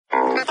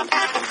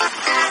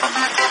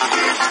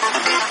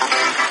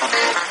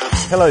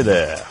Hello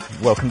there.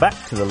 Welcome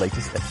back to the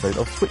latest episode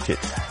of Switch It,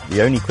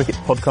 the only cricket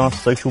podcast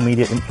social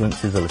media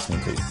influencers are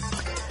listening to.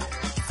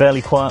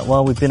 Fairly quiet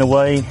while we've been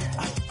away.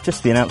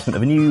 Just the announcement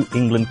of a new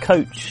England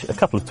coach, a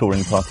couple of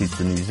touring parties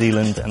to New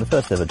Zealand, and the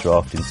first ever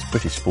draft in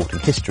British sporting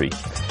history,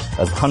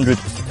 as the 100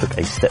 took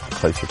a step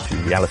closer to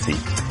reality.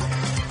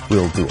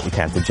 We'll do what we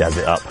can to jazz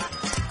it up.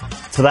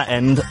 To that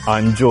end,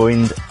 I'm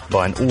joined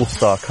by an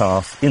all-star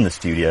cast in the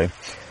studio.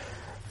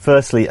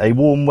 Firstly, a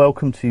warm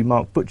welcome to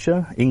Mark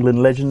Butcher,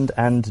 England legend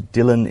and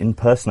Dylan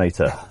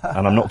impersonator.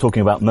 And I'm not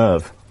talking about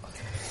Merv.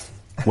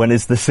 When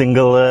is the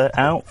single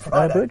out,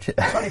 Butcher?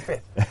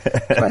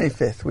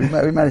 25th. We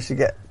managed to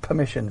get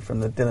permission from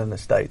the Dylan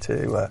estate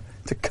to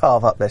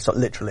carve up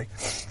literally,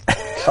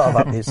 carve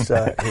up his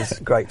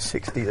great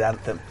 60s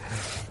anthem.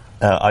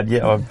 I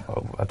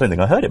don't think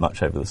I heard it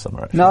much over the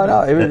summer, actually.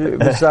 No,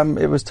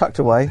 it was tucked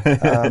away.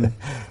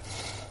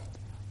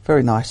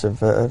 Very nice of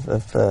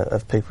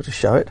people to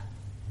show it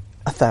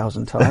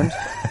 1,000 times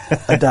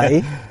a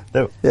day.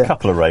 There were a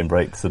couple of rain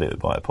breaks that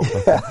it might have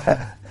popped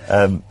up.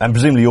 And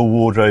presumably your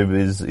wardrobe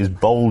is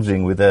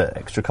bulging with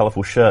extra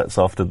colourful shirts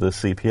after the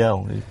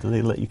CPL. Do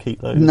they let you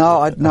keep those?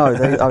 No,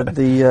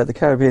 the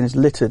Caribbean is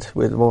littered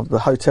with. Well, the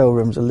hotel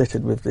rooms are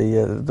littered with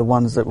the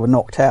ones that were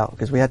knocked out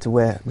because we had to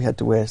wear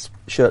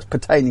shirts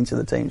pertaining to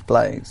the teams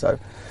playing. So,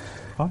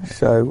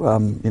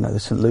 the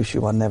St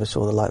Lucia one never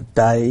saw the light of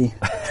day.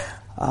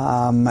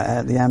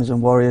 The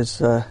Amazon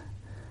Warriors,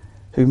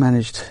 who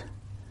managed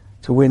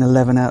to win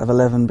 11 out of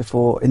 11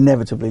 before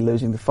inevitably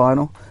losing the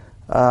final.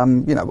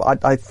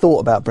 I thought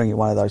about bringing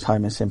one of those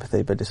home in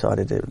sympathy, but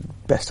decided it was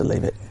best to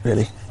leave it,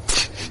 really.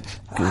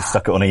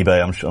 Stuck it on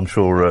eBay. I'm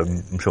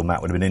sure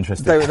Matt would have been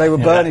interested. They were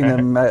burning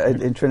them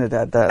in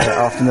Trinidad that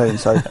afternoon.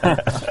 So,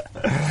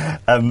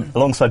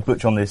 alongside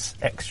Butch on this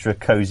extra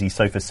cosy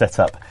sofa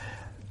setup,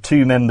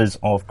 two members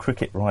of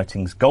cricket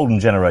writing's golden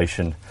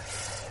generation.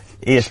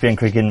 ESPN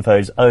Cricket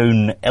Info's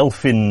own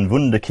Elfyn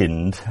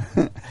Wunderkind,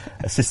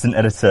 assistant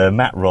editor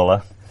Matt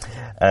Roller,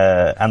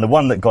 and the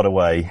one that got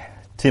away,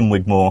 Tim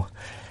Wigmore,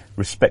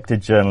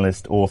 respected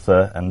journalist,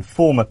 author, and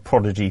former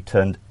prodigy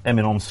turned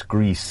eminence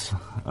grise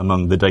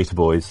among the data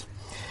boys.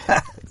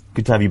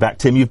 Good to have you back,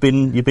 Tim. You've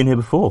been here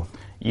before.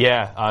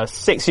 Yeah,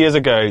 6 years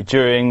ago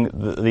during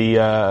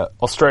the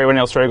Australia, when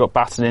Australia got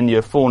battered in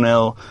India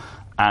 4-0,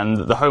 and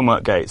the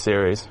Homework Gate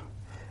series.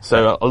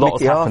 So a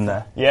lot has happened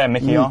there. Yeah,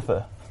 Mickey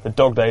Arthur. The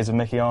dog days of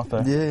Mickey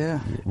Arthur. Yeah.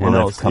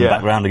 Well, they've come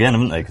back round again,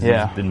 haven't they? Because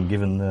he's been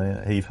given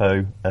the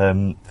heave-ho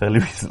fairly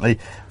recently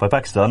by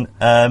Pakistan.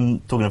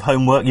 Talking of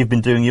homework, you've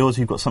been doing yours.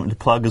 You've got something to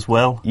plug as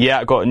well. Yeah,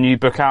 I've got a new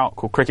book out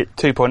called Cricket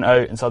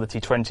 2.0 Inside the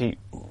T20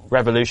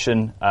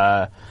 Revolution.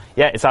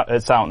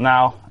 It's out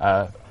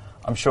now.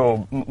 I'm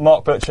sure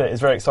Mark Butcher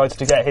is very excited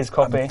to get his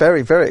copy. I'm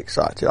very, very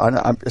excited,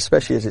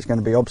 especially as it's going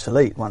to be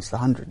obsolete once the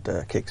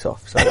 100 kicks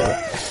off. So,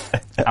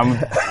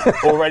 I'm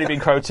already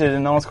been quoted in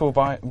an article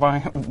by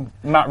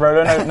Matt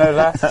Roller, no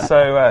less.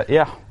 So,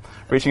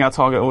 reaching our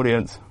target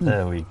audience.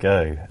 There we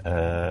go.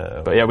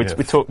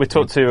 We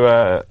talked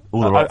to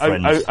all the right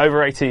friends.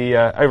 over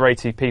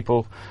 80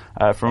 people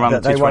from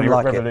around the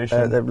T20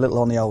 Revolution. They're a little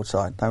on the old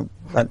side.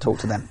 Don't talk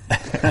to them.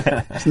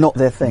 It's not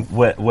their thing.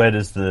 How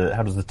does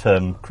the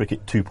term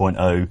Cricket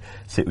 2.0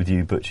 sit with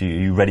you, Butch? Are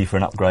you ready for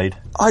an upgrade?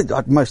 I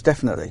most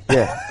definitely,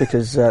 yeah.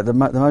 Because the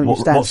moment you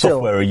stand still,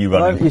 software are you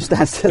running? The moment you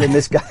stand still in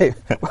this game,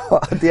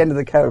 at the end of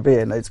the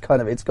Caribbean, it's a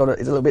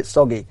little bit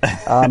soggy.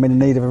 In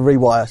need of a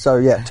rewire. So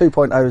yeah,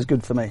 2.0 is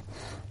good for me.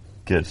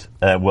 Good.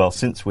 Well,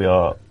 since we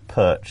are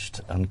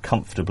perched and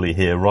comfortably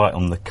here, right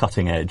on the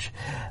cutting edge,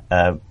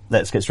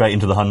 let's get straight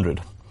into the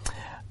 100.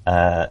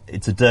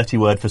 It's a dirty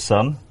word for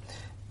some,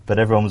 but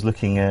everyone was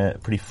looking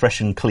pretty fresh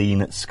and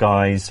clean at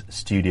Sky's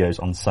studios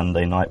on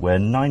Sunday night, where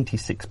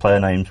 96 player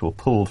names were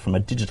pulled from a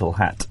digital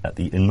hat at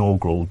the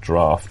inaugural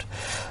draft.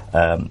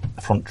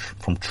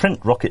 From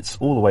Trent Rockets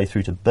all the way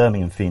through to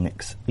Birmingham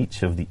Phoenix,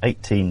 each of the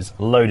 8 teams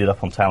loaded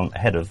up on talent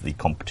ahead of the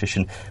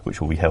competition,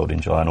 which will be held in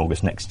July and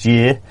August next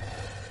year.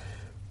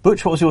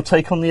 Butch, what was your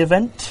take on the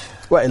event?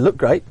 Well, it looked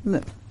great,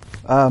 didn't it?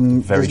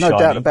 There's no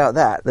doubt about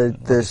that.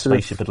 The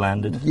spaceship had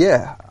landed.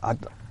 Yeah,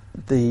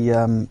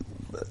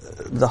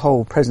 the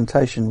whole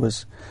presentation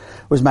was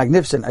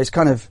magnificent. It's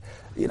kind of,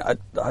 I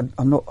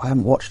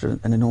haven't watched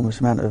an enormous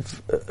amount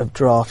of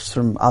drafts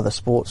from other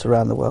sports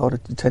around the world.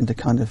 I tend to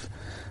kind of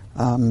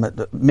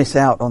miss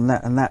out on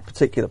that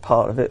particular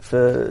part of it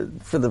for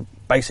the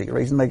basic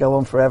reason they go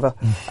on forever,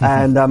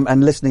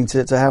 and listening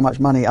to how much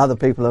money other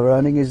people are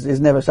earning is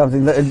never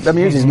something that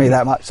amuses me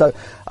that much. So,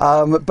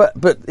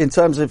 but in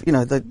terms of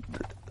they've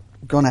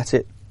gone at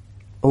it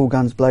all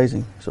guns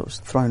blazing, sort of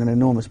thrown an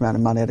enormous amount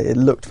of money at it. It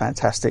looked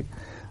fantastic,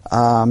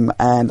 and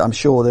I'm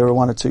sure there were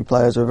one or two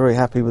players who were very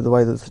happy with the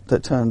way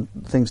that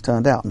things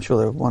turned out. I'm sure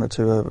there were one or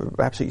two who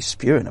were absolutely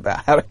spewing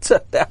about how it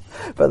turned out.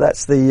 But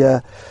that's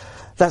the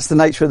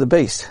nature of the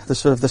beast, the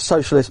sort of the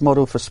socialist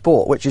model for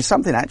sport, which is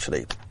something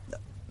actually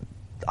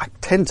I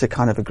tend to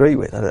kind of agree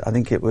with. I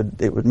think it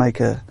would make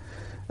it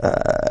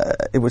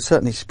would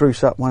certainly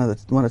spruce up one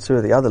or two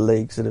of the other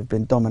leagues that have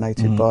been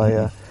dominated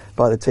by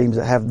the teams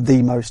that have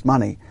the most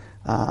money.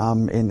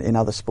 in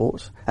other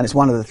sports, and it's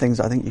one of the things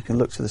I think you can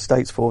look to the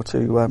States for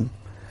to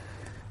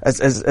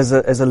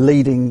as a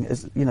leading,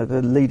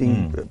 the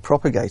leading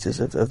propagators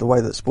of the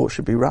way that sports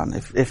should be run.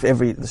 If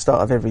the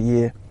start of every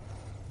year,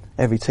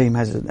 every team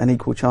has an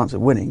equal chance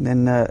of winning,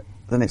 then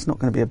it's not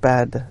going to be a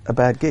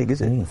bad gig,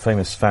 is it?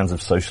 Famous fans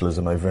of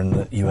socialism over in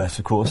the US,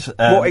 of course.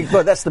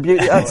 But that's the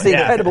beauty. That's the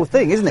incredible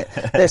thing, isn't it?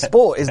 Their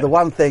sport is the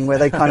one thing where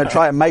they kind of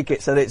try and make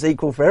it so that it's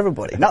equal for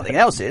everybody. Nothing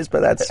else is,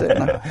 but that's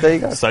there you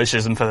go.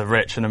 Socialism for the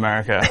rich in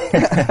America.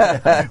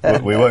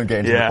 We won't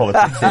get into the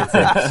politics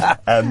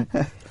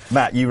here.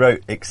 Matt, you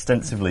wrote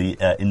extensively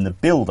in the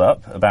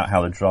build-up about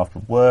how the draft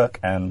would work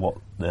and what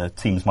the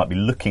teams might be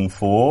looking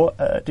for.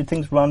 Did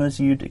things run as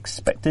you'd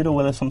expected, or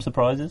were there some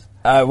surprises?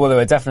 Well, there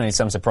were definitely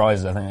some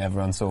surprises. I think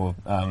everyone saw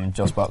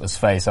Jos Buttler's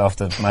face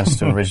after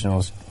Manchester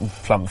Originals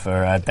plumped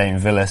for Damian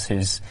Villas,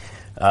 who's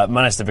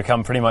managed to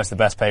become pretty much the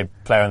best paid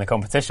player in the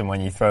competition when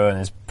you throw in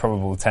his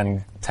probable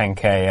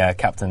 10k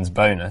captain's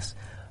bonus.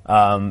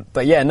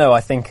 But yeah, no,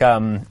 I think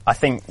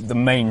the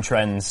main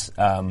trends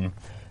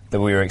that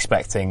we were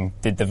expecting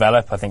did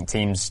develop. I think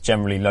teams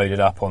generally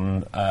loaded up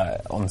on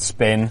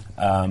spin,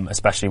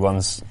 especially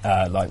ones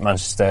like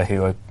Manchester,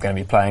 who are going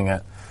to be playing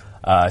at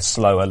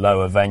slower,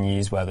 lower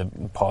venues where the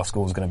par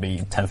score is going to be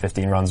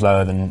 10-15 runs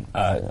lower than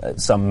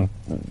some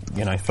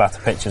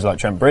flatter pitches like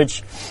Trent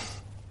Bridge.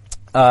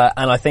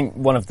 And I think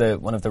one of the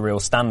real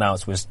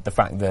standouts was the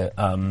fact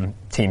that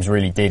teams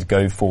really did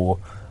go for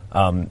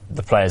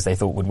the players they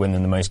thought would win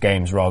them the most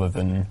games rather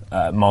than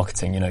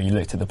marketing. You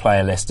looked at the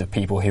player list of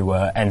people who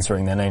were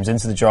entering their names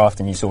into the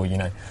draft and you saw,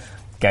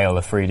 Gale,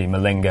 Afridi,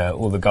 Malinga,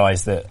 all the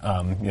guys that,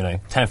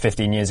 10,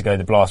 15 years ago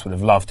the Blast would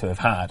have loved to have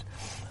had,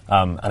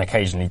 and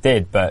occasionally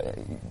did. But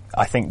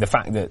I think the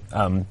fact that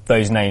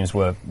those names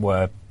were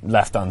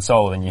left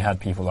unsold and you had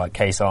people like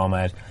Case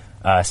Ahmed,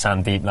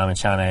 Sandeep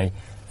Lamichhane,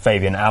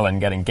 Fabian Allen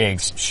getting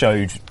gigs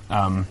showed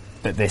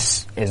that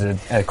this is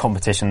a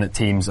competition that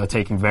teams are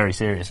taking very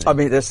seriously. I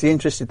mean, that's the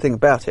interesting thing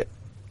about it,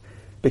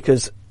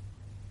 because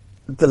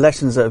the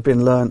lessons that have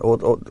been learned, or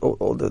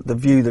the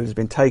view that has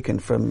been taken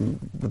from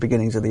the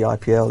beginnings of the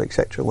IPL,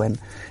 etc., when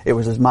it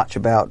was as much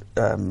about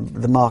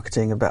the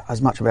marketing,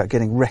 as much about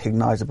getting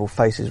recognisable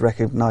faces,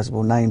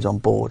 recognisable names on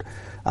board,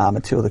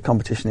 until the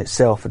competition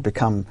itself had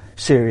become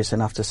serious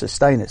enough to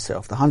sustain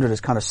itself. The 100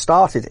 has kind of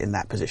started in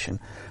that position,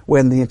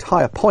 when the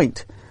entire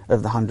point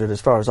of the 100, as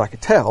far as I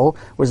could tell,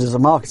 was as a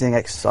marketing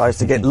exercise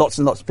to get lots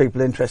and lots of people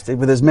interested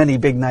with as many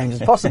big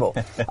names as possible.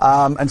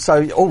 And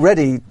so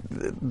already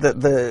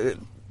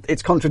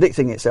it's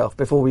contradicting itself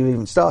before we've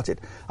even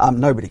started.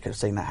 Nobody could have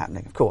seen that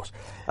happening, of course.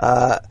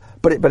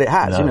 But it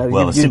has.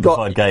 No. A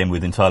simplified game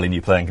with entirely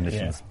new playing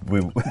conditions.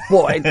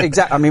 Yeah.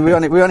 Exactly. I mean, we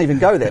won't even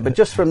go there. But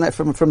just from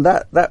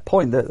that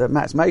point that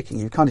Matt's making,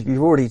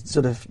 you've already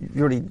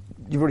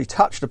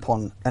touched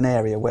upon an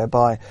area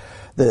whereby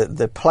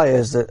the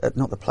players,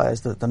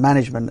 the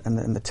management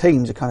and the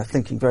teams are kind of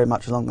thinking very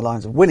much along the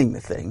lines of winning the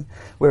thing,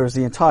 whereas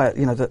the entire,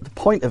 the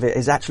point of it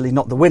is actually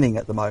not the winning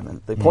at the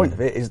moment. The point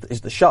of it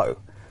is the show,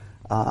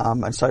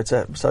 and so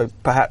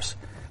perhaps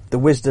the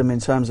wisdom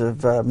in terms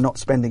of not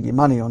spending your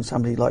money on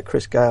somebody like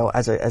Chris Gale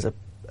as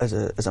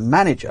a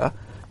manager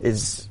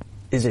is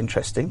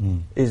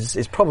interesting.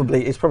 Is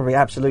probably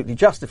absolutely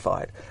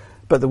justified.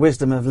 But the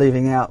wisdom of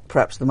leaving out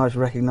perhaps the most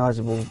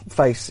recognisable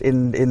face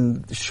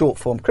in short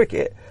form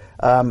cricket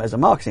as a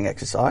marketing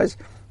exercise,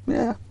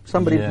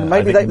 somebody should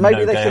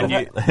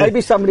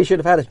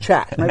have had a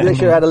chat. Maybe they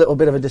should have had a little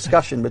bit of a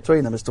discussion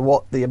between them as to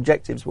what the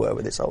objectives were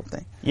with this whole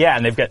thing. Yeah,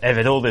 and they've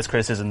had all this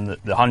criticism, the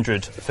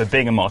 100, for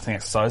being a marketing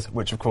exercise,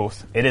 which of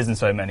course it is in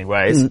so many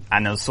ways,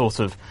 and there's sort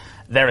of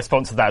their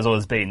response to that has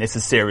always been, this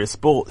is serious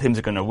sport, teams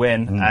are going to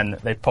win, and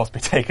they've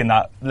possibly taken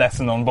that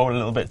lesson on board a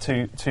little bit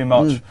too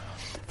much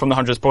from the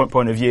 100's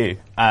point of view.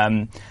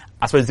 I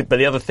suppose, but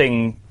the other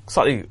thing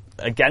slightly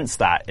against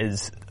that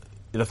is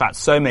the fact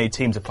so many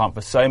teams are plumped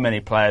for so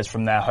many players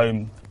from their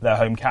home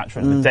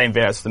catchment. Damian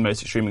Villas is the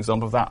most extreme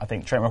example of that. I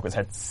think Trent Rockets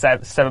had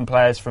seven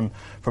players from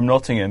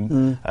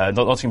Nottingham,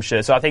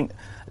 Nottinghamshire. So I think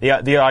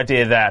the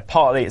idea there,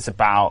 partly it's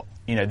about,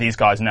 these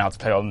guys know how to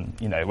play on,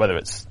 whether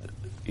it's,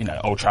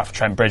 Old Trafford,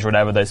 Trent Bridge, or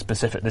whatever, the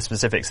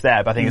specifics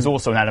there. But I think it's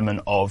also an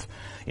element of,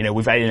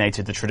 we've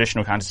alienated the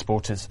traditional county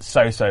supporters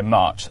so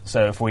much.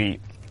 So if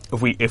we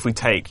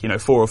take,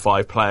 4 or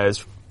 5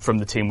 players from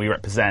the team we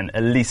represent,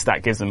 at least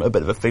that gives them a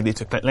bit of a figure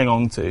to cling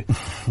on to.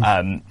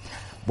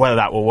 Whether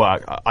that will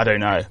work, I don't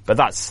know. But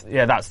that was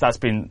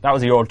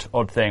the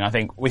odd thing. I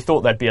think we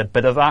thought there'd be a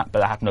bit of that, but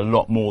that happened a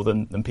lot more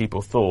than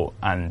people thought.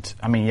 And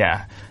I mean,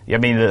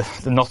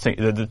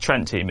 the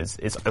Trent team is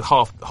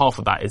half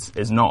of that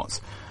is not.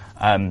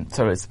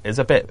 So it's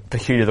a bit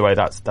peculiar the way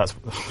that's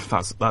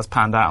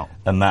panned out.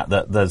 And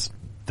that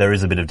there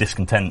is a bit of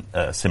discontent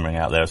simmering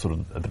out there, sort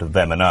of a bit of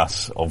them and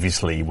us,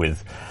 obviously,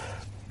 with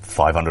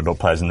 500 odd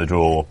players in the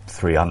draw,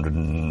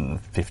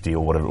 350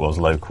 or whatever it was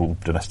local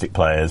domestic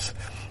players,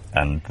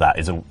 and that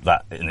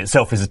in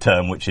itself is a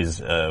term which is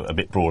a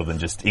bit broader than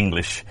just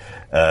English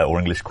or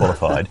English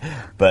qualified.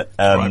 But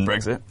right,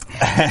 Brexit.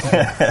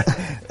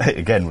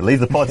 again, we'll leave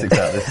the politics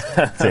out of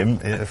this, Tim.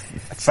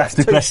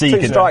 Perhaps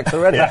two strikes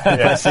already.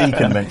 Duplessis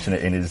can mention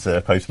it in his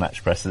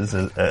post-match presses,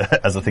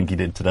 as I think he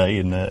did today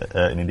in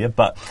India.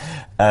 But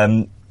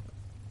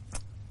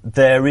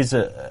there is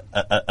a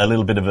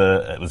little bit of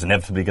it was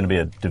inevitably going to be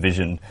a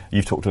division.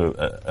 You've talked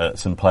to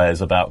some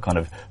players about kind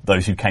of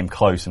those who came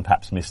close and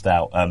perhaps missed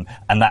out, and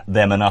that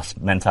them and us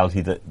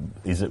mentality that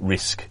is at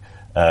risk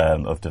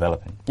of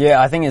developing.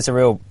 Yeah, I think it's a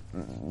real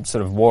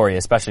sort of worry,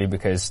 especially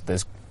because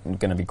there's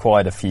going to be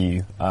quite a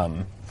few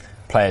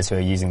players who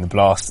are using the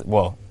Blast.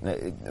 Well,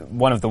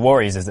 one of the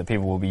worries is that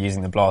people will be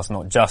using the Blast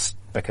not just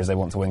because they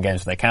want to win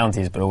games for their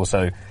counties, but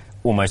also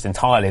almost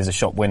entirely as a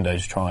shop window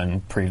to try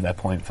and prove their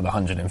point for the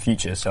 100 in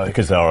future. So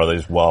because there are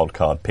those wild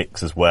card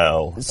picks as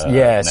well. So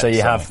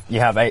you have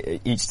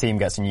each team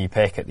gets a new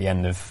pick at the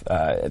end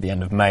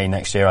of May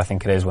next year, I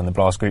think it is, when the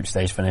Blast group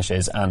stage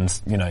finishes, and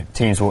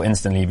teams will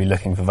instantly be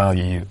looking for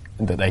value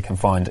that they can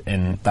find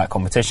in that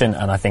competition.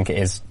 And I think it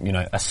is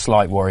a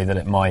slight worry that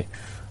it might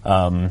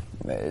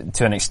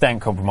to an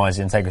extent compromise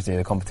the integrity of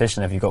the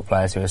competition if you've got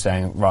players who are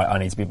saying, right, I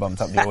need to be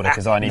bumped up the order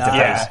because I need to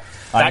face.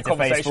 That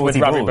conversation with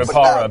Ravi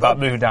Bopara about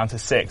moving down to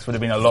 6 would have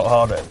been a lot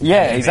harder.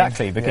 Yeah,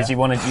 exactly, because you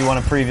want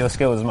to prove your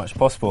skills as much as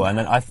possible. And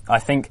then I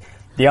think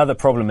the other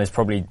problem is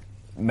probably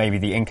maybe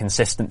the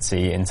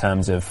inconsistency in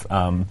terms of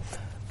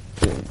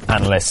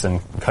analysts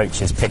and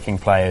coaches picking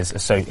players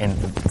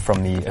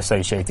from the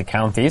associated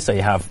counties. So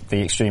you have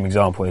the extreme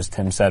example, as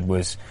Tim said,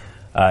 was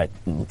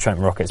Trent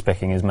Rockets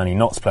picking as many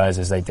Notts players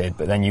as they did,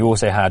 but then you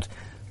also had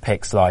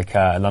picks like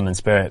London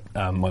Spirit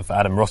with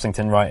Adam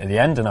Rossington right at the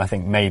end, and I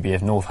think maybe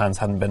if Northants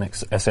hadn't been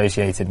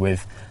associated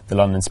with the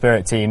London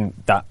Spirit team,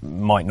 that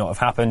might not have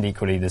happened.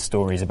 Equally, there's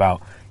stories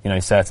about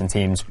certain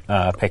teams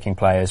picking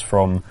players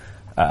from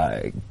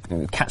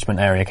catchment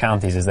area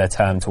counties, as they're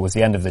termed, towards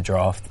the end of the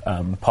draft,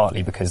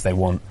 partly because they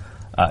want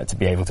to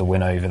be able to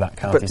win over that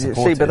county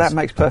supporters. But that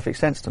makes perfect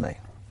sense to me.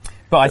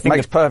 But I think it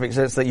makes perfect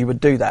sense that you would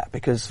do that,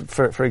 because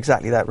for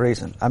exactly that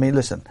reason. I mean,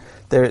 listen,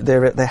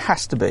 there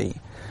has to be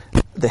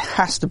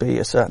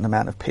a certain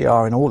amount of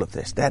PR in all of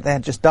this. There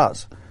just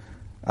does.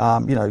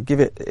 Give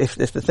it, if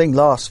the thing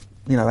lasts,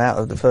 out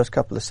of the first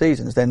couple of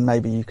seasons, then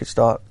maybe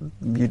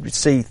you'd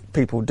see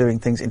people doing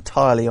things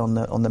entirely on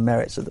the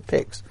merits of the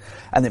picks,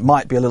 and it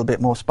might be a little bit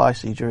more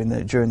spicy during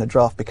the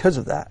draft because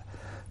of that.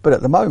 But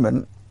at the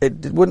moment,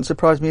 it wouldn't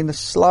surprise me in the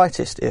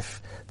slightest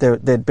if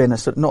there'd been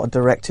not a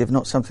directive,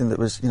 not something that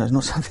was,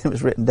 not something that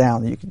was written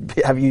down that you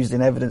could have used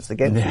in evidence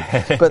against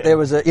you. But there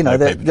was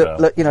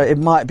it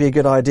might be a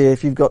good idea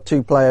if you've got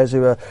two players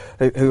who are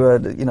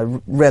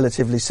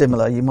relatively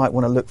similar. You might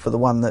want to look for the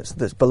one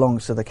that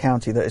belongs to the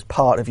county that is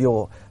part of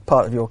your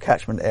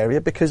catchment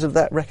area because of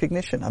that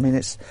recognition. I mean,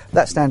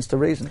 that stands to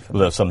reason.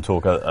 Well, there's some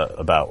talk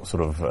about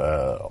sort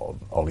of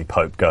Ollie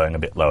Pope going a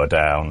bit lower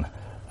down.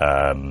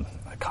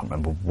 I can't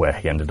remember where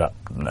he ended up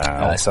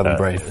now. Southern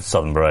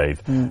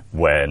Brave.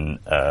 When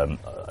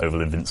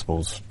Oval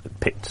Invincibles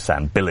picked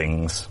Sam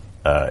Billings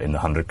in the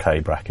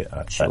 100k bracket.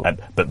 Sure.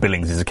 But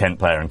Billings is a Kent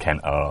player, and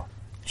Kent are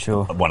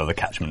one of the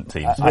catchment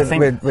teams. I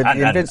think with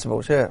the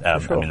Invincibles, yeah.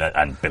 For sure. I mean,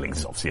 and Billings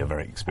is obviously a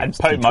very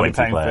experienced and Pope might be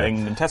playing player. for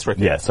England Test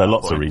cricket. Yeah, so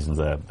lots of reasons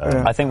there.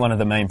 I think one of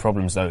the main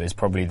problems, though, is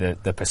probably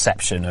the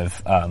perception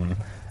of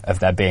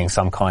there being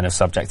some kind of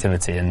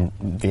subjectivity and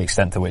the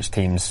extent to which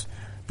teams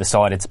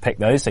decided to pick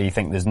those. So you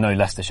think there's no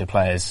Leicestershire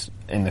players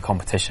in the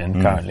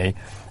competition currently,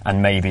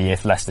 and maybe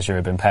if Leicestershire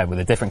had been paired with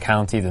a different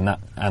county, then that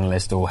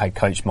analyst or head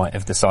coach might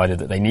have decided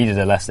that they needed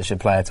a Leicestershire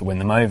player to win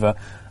them over.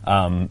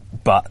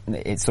 But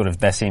it's sort of,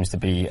 there seems to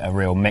be a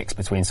real mix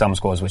between some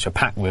squads which are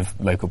packed with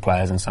local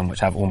players and some which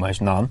have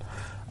almost none.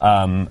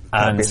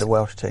 That'd be the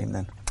Welsh team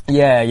then.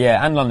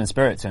 Yeah, and London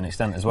Spirit to an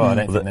extent as well. I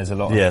don't think there's a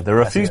lot. Yeah, there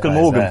are a few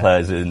Glamorgan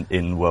players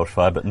in Welsh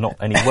Fire, but not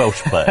any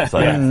Welsh players.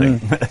 I don't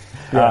think.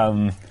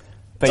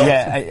 But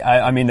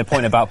I mean, the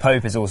point about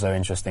Pope is also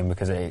interesting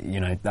because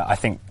I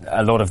think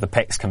a lot of the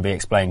picks can be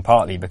explained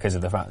partly because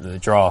of the fact that the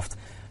draft,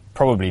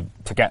 probably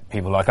to get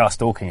people like us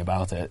talking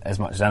about it as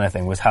much as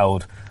anything, was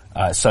held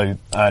so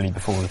early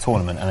before the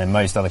tournament, and in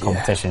most other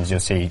competitions you'll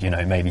see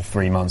maybe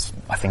 3 months.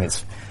 I think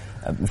it's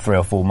 3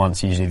 or 4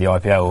 months usually the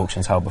IPL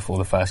auction's held before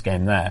the first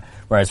game there.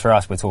 Whereas for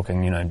us, we're talking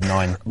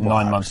 9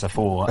 months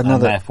before,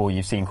 and therefore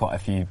you've seen quite a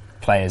few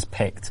players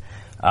picked.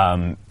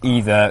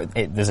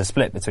 There's a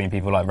split between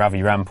people like Ravi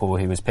Rampal,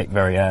 who was picked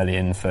very early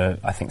in for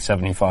I think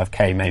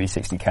 75k, maybe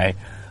 60k,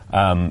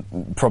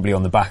 probably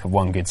on the back of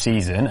one good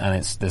season,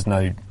 and there's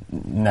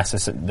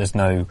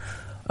no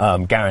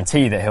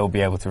guarantee that he'll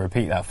be able to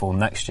repeat that form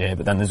next year.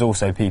 But then there's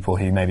also people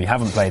who maybe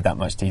haven't played that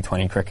much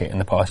T20 cricket in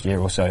the past year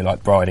or so,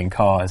 like Bryden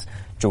Carrs,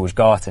 George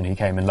Garton, who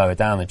came in lower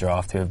down the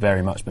draft, who have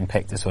very much been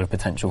picked as sort of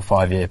potential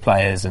 5-year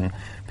players, and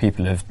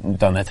people have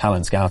done their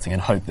talent scouting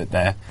and hope that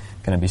they're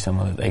going to be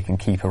someone that they can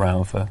keep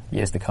around for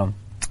years to come.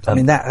 I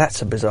mean,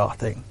 that's a bizarre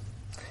thing.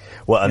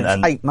 Well,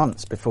 it's 8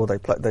 months before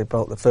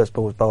the first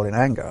ball was bowled in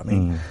anger. I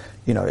mean,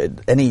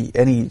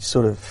 any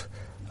sort of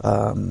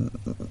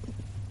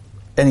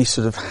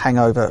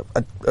hangover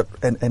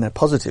in a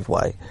positive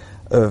way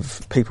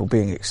of people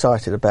being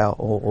excited about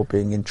or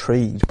being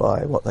intrigued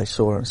by what they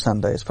saw on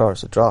Sunday as far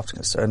as the draft is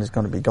concerned is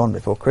going to be gone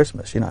before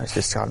Christmas. It's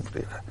just kind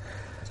of,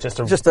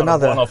 just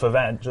another one-off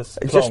event, just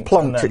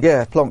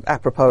plonked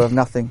apropos of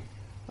nothing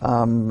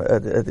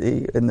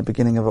in the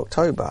beginning of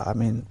October. I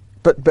mean,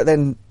 but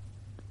then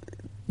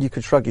you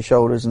could shrug your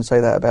shoulders and say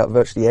that about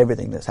virtually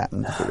everything that's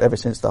happened ever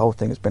since the whole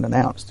thing has been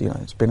announced.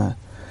 It's been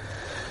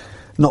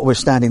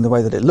notwithstanding the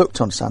way that it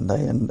looked on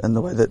Sunday and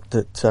the way that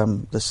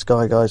the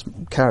Sky guys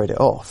carried it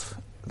off.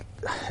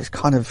 It's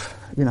kind of,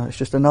 it's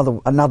just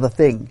another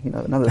thing,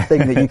 another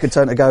thing that you could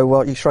turn to go,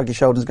 well, you shrug your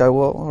shoulders and go,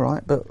 well, all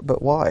right,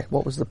 but why?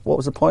 What was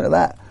the point of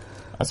that?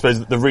 I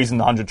suppose the reason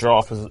the 100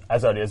 draft was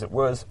as early as it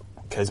was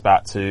goes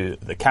back to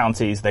the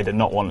counties. They did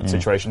not want a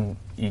situation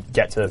you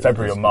get to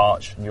February or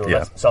March and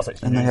you're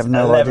Sussex, and they have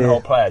no 11 idea.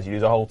 whole players. You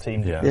use a whole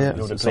team. You're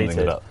depleted.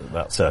 Something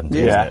about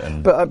certainty. Yeah, isn't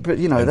it? but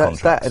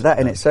that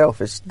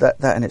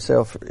in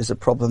itself is a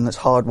problem that's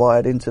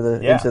hardwired into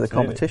the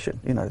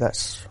competition.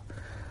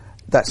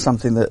 That's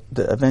something that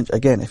eventually,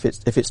 again, if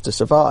it's to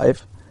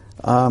survive,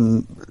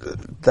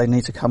 they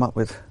need to come up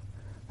with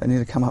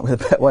a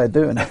better way of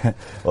doing it.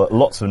 Well,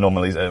 lots of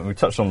anomalies. We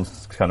touched on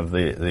kind of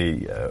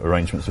the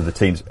arrangements with the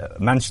teams.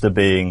 Manchester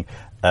being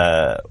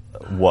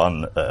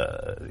one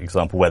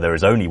example where there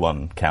is only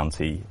one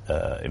county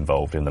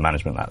involved in the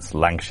management. That's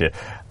Lancashire.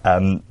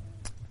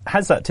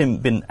 Has that, Tim,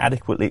 been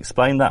adequately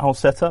explained, that whole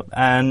setup?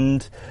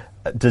 And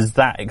does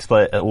that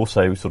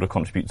also sort of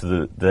contribute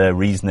to their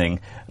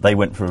reasoning? They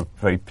went for a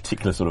very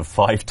particular sort of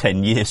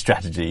 5-10 year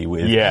strategy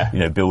with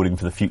building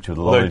for the future with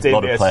a lot of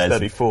players,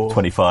 34.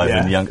 25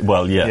 and young.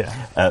 Well,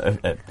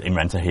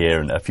 Imran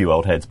Tahir and a few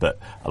old heads, but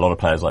a lot of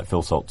players like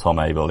Phil Salt, Tom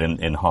Abel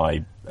in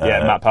high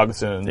Matt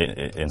Pugson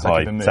in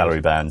high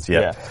salary bands.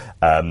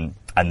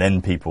 And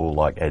then people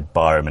like Ed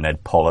Byram and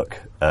Ed Pollock,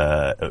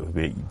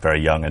 very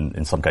young and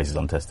in some cases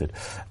untested.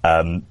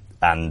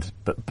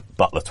 But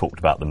Butler talked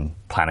about them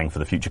planning for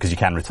the future because you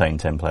can retain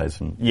 10 players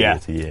from year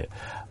to year.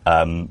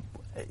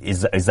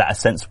 Is that a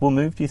sensible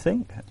move, do you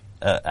think?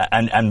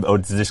 Or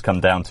does this come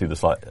down to the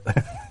slight?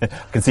 I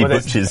can see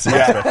Butch's.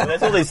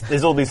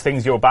 There's all these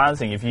things you're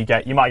balancing. If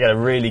you might get a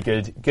really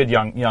good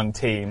young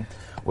team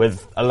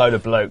with a load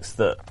of blokes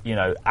that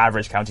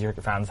average county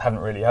cricket fans haven't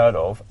really heard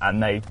of,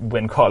 and they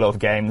win quite a lot of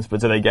games.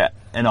 But do they get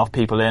enough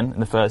people in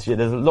the first year?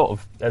 There's a lot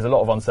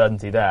of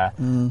uncertainty there.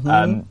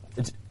 Mm-hmm.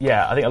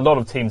 I think a lot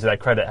of teams, to their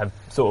credit, have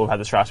sort of had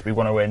the strategy. We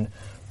want to win,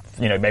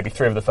 maybe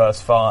 3 of the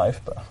first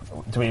 5. But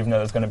do we even know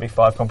there's going to be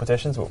 5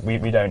 competitions? We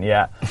don't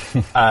yet.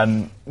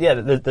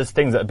 There's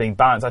things that are being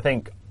balanced. I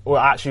think,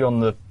 actually on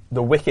the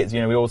wickets,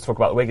 we always talk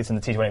about the wickets in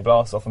the T20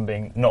 Blast often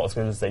being not as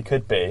good as they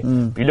could be.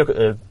 But you look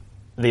at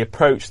the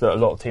approach that a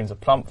lot of teams have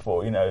plumped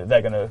for,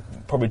 they're going to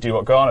probably do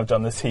what Ghana have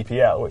done this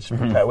CPL, which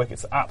prepare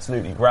wickets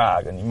absolutely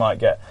rag, and you might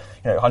get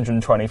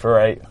 120 for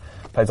 8,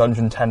 plays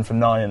 110 for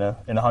 9 in a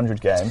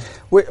 100 game.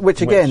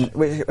 Which again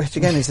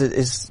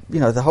is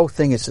the whole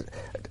thing is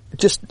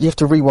just, you have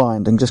to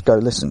rewind and just go,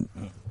 listen,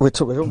 we're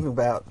talking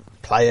about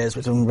players,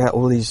 we're talking about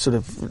all these sort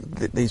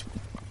of these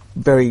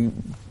very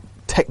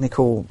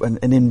technical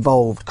and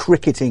involved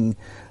cricketing,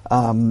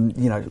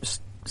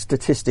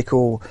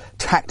 statistical,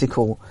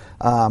 tactical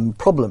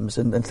problems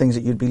and things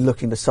that you'd be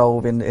looking to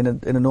solve in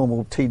a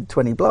normal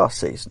T20 Blast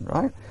season,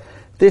 right?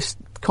 This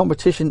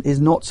competition is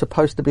not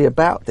supposed to be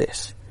about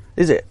this,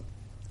 is it?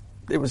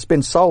 It was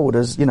been sold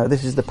as,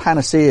 this is the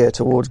panacea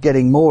towards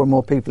getting more and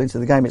more people into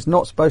the game. It's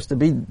not supposed to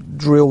be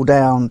drill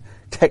down,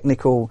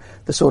 technical,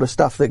 the sort of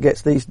stuff that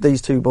gets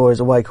these two boys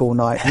awake all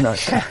night,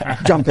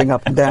 jumping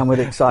up and down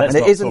with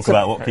excitement. Let's not talk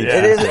about what people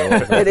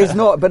it is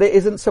not, but it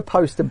isn't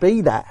supposed to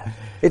be that.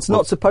 It's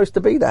not supposed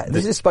to be that.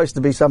 This is supposed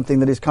to be something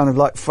that is kind of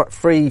like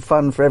free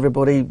fun for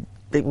everybody,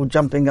 people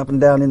jumping up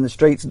and down in the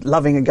streets,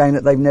 loving a game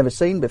that they've never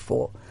seen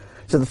before.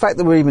 So the fact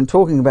that we're even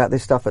talking about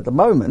this stuff at the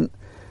moment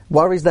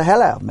worries the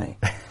hell out of me.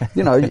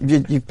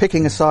 You're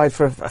picking a side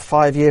for a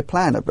 5-year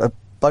plan, of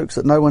blokes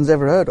that no one's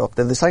ever heard of.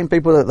 They're the same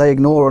people that they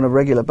ignore on a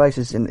regular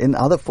basis in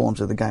other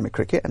forms of the game of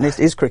cricket. And this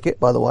is cricket,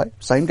 by the way.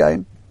 Same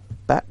game.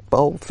 Bat,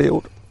 bowl,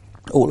 field,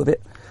 all of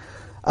it.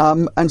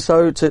 And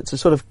so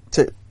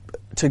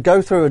to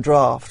go through a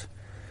draft,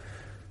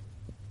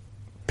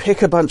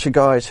 pick a bunch of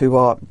guys who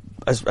are,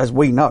 as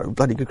we know,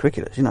 bloody good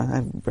cricketers,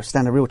 they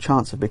stand a real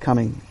chance of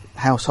becoming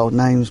household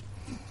names.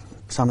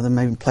 Some of them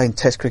maybe playing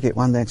Test cricket,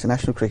 one day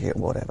international cricket,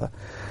 or whatever.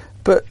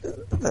 But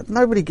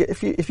nobody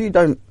if you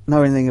don't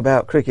know anything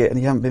about cricket and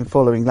you haven't been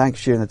following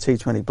Lancashire in the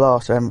T20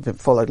 Blast or haven't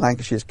followed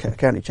Lancashire's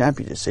county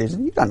championship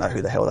season, you don't know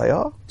who the hell they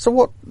are. So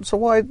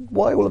why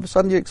all of a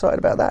sudden are you excited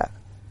about that?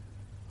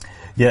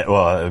 Yeah,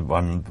 well,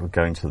 I'm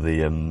going to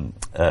the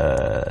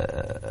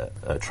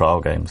trial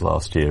games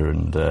last year,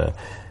 and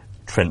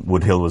Trent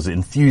Woodhill was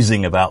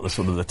enthusing about the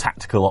sort of the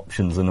tactical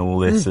options and all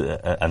this,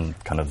 and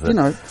kind of the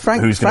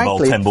who's going to bowl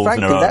 10 balls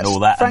in a row and all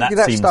that. And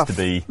that seems to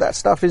be that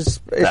stuff is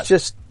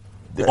just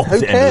the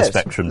opposite end of the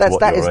spectrum.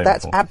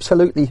 That's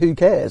absolutely who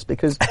cares,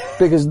 because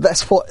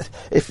that's what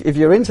if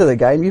you're into the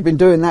game, you've been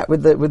doing that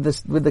with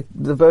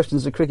the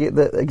versions of cricket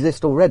that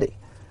exist already.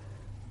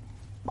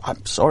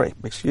 I'm sorry,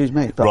 excuse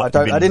me, but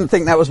I didn't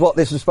think that was what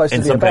this was supposed to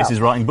be about. In some cases,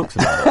 writing books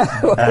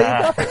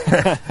about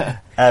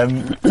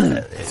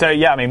it. So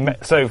yeah, I mean,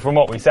 so from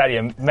what we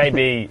said,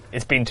 maybe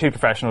it's been too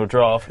professional a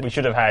draft. We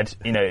should have had,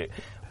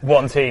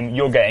 one team.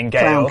 You're getting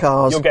Gale,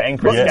 you're getting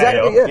Chris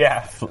Gale,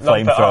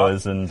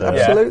 flamethrowers, and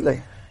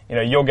absolutely.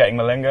 You're getting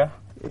Malinga.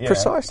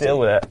 Precisely. Deal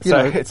with it.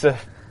 So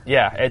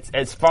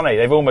it's funny.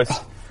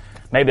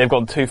 Maybe they've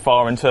gone too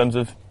far in terms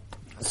of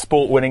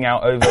sport winning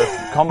out over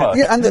commerce.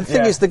 Yeah, and the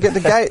thing is, the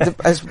game,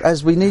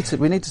 as we need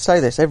to say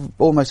this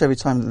almost every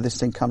time that this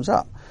thing comes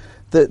up,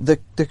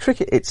 the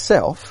cricket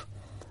itself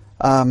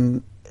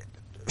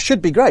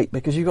should be great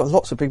because you've got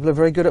lots of people who are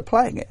very good at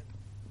playing it.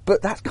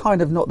 But that's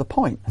kind of not the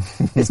point.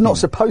 It's not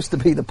supposed to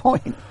be the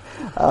point.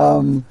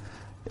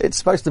 It's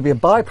supposed to be a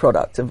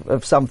byproduct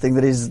of something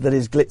that is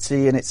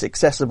glitzy and it's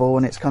accessible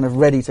and it's kind of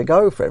ready to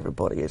go for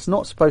everybody. It's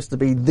not supposed to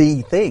be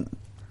the thing.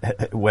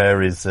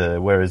 Where is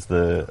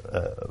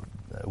the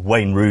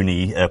Wayne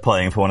Rooney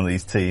playing for one of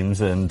these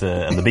teams and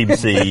the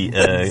BBC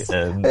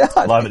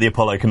live at the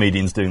Apollo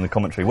comedians doing the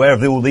commentary? Where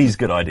have all these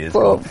good ideas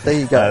gone? There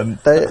you go.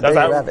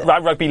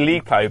 That rugby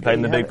league player who played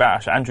in the Big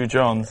Bash, Andrew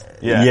Johns.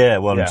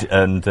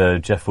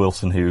 And Jeff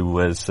Wilson, who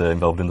was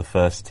involved in the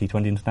first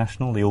T20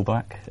 International, the All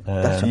Black.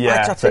 I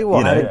tell you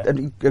what, I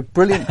had a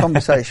brilliant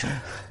conversation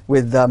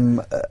with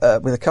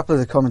a couple of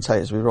the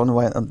commentators. We were on the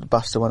way on the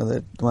bus to one of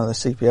the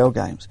CPL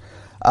games.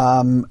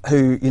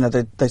 Who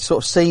they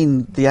sort of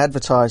seen the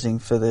advertising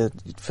for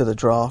the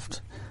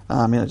draft,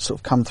 it sort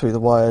of come through the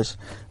wires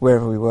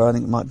wherever we were. I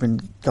think it might have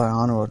been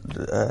Guyana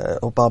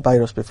or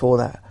Barbados before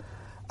that,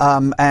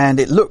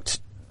 and it looked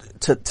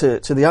to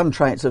the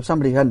untrained, so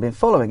somebody who hadn't been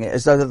following it,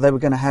 as though that they were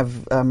going to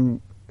have a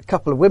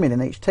couple of women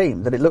in each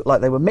team. That it looked like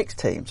they were mixed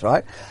teams,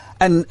 right?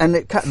 And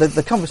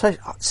the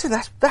conversation,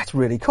 that's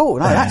really cool.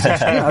 No, that's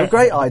a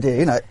great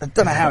idea. I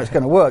don't know how it's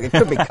going to work. It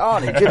could be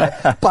carnage,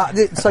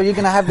 But so you're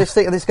going to have this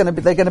thing, and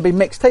they're going to be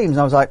mixed teams. And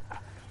I was like,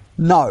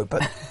 no,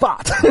 but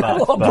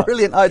what a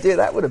brilliant idea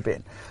that would have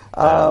been.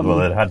 Well,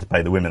 they'd had to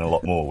pay the women a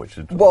lot more, which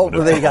there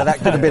you go. That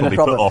could have been the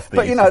problem.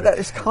 But that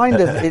is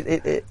kind of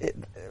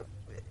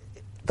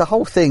the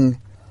whole thing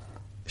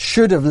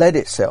should have led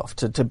itself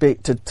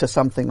to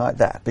something like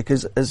that,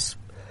 because as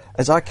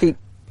I keep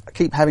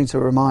having to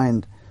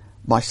remind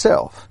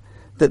myself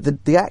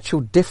that the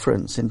actual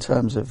difference in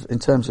terms of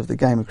the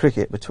game of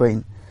cricket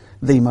between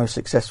the most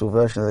successful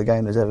version of the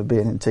game there's ever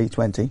been in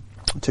T20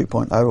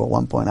 2.0 or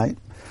 1.8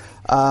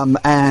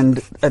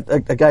 and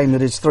a game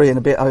that is 3 and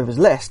a bit overs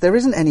less, there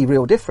isn't any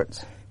real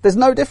difference. There's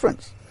no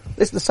difference.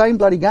 It's the same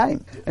bloody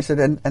game. And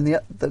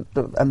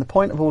the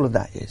point of all of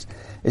that is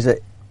that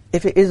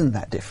if it isn't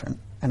that different,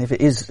 and if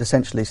it is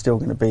essentially still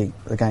going to be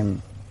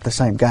the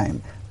same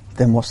game,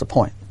 then what's the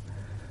point?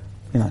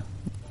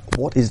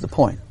 What is the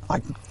point?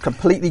 I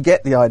completely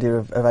get the idea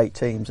of 8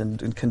 teams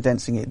and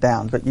condensing it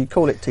down, but you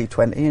call it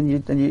T20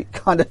 and you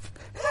kind of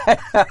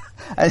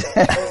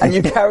and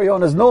you carry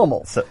on as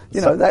normal.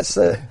 That's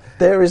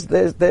there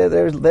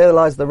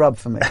lies the rub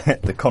for me.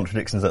 The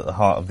contradictions at the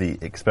heart of the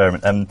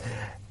experiment.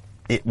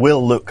 It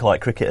will look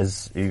like cricket,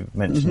 as you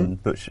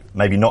mentioned, Butch.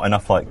 Maybe not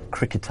enough like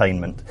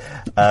cricketainment.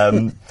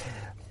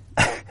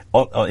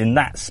 In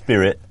that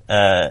spirit,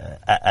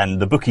 and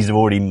the bookies have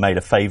already made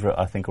a favourite,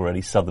 I think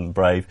already, Southern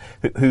Brave.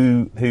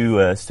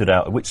 Who stood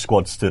out? Which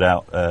squad stood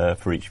out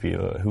for each of you?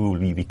 Who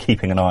will you be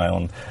keeping an eye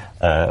on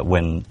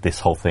when this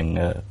whole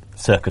thing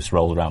circus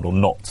rolls around, or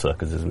not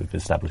circus as we've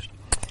established?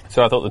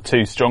 So I thought the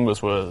two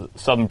strongest were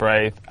Southern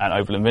Brave and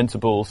Oval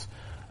Invincibles.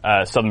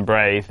 Southern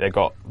Brave, they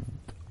got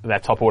their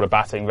top order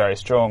batting very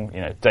strong.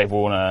 Dave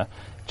Warner,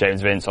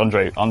 James Vince,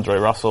 Andre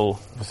Russell,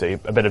 obviously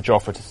a bit of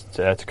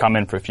Jofra to come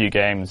in for a few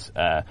games,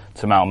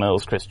 Tamal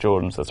Mills, Chris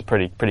Jordan, so it's a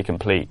pretty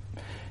complete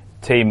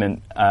team.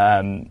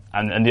 And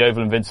the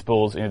Oval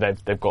Invincibles,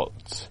 they've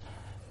got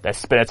their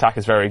spin attack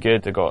is very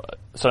good. They've got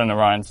Sunil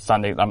Narayan,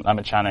 Sandeep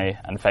Lamichhane,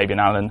 and Fabian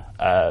Allen.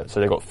 So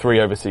they've got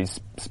 3 overseas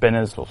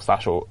spinners or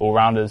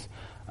all-rounders.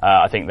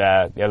 I think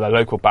their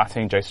local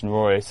batting, Jason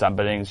Roy, Sam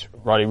Billings,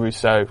 Riley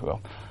Russo,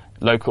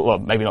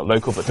 maybe not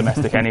local, but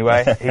domestic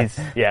anyway.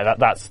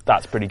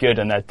 That's pretty good.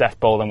 And they're death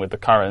bowling with the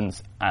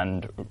Currans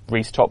and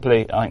Reece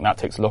Topley. I think that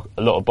ticks a lot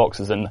of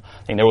boxes. And I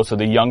think they're also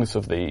the youngest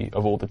of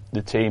all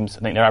the teams.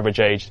 I think their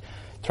average age,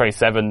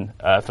 27.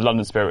 For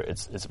London Spirit,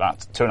 it's about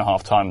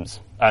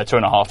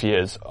 2.5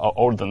 years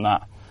older than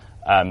that.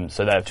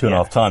 So they're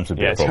 2.5 times would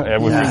be a problem.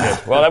 It would be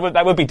good. Well,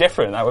 that would be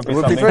different. That would be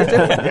something. Be very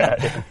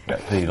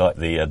different. Like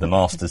the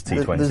Masters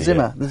T20.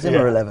 The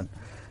Zimmer 11.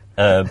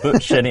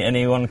 Butch,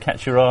 anyone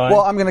catch your eye?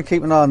 Well, I'm going to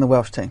keep an eye on the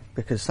Welsh team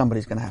because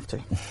somebody's going to have to.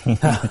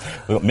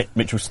 We've got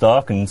Mitchell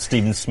Starc and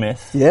Stephen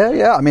Smith.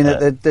 Yeah. I mean,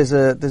 there's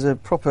a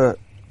proper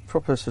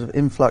sort of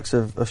influx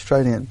of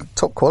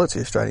top quality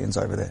Australians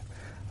over there.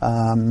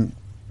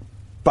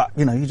 But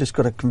you just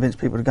got to convince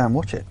people to go and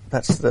watch it.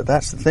 That's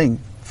the thing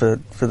for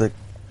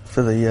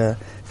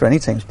any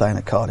teams playing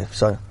at Cardiff.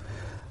 So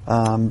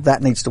that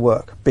needs to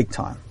work big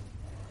time.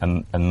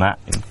 And Matt,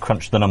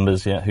 crunch the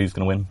numbers, who's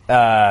going to win?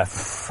 I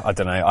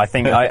don't know. I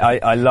think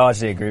I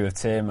largely agree with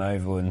Tim.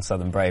 Oval and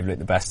Southern Brave look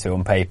the best two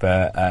on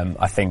paper.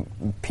 I think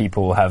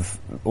people have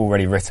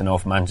already written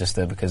off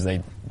Manchester because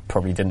they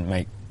probably didn't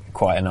make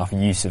quite enough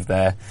use of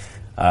their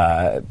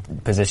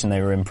position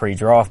they were in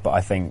pre-draft. But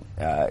I think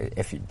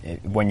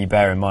when you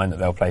bear in mind that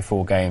they'll play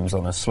 4 games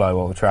on a slow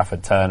Old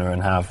Trafford Turner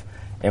and have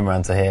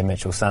Imran Tahir,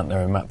 Mitchell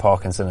Santner and Matt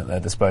Parkinson at their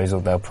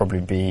disposal, they'll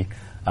probably be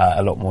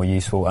a lot more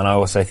useful. And I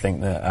also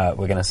think that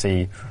we're going to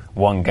see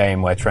one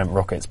game where Trent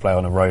Rockets play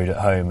on a road at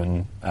home,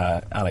 and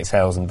Alex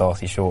Hales and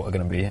Darcy Short are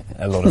going to be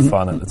a lot of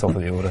fun at the top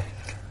of the order.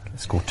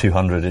 Scored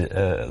 200,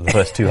 the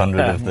first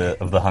 200 of the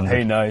 100.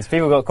 Who knows?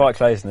 People got quite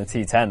close in the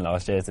T10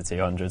 last year to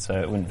 200,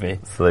 so it wouldn't be.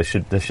 So there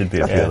should be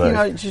a few of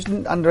those. You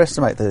shouldn't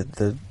underestimate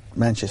the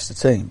Manchester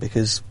team,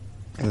 because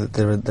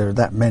there are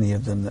that many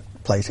of them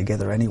that play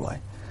together anyway.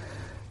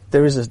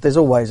 There's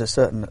always a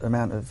certain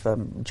amount of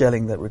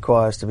gelling that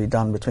requires to be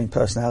done between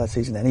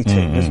personalities in any team.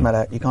 Mm-hmm. It doesn't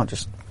matter. You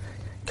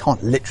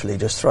can't literally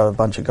just throw a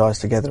bunch of guys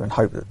together and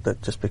hope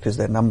that just because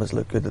their numbers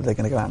look good that they're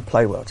going to go out and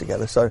play well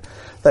together. So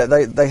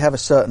they have a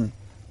certain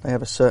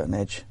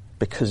edge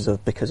because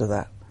of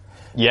that.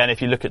 Yeah, and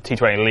if you look at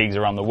T20 leagues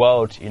around the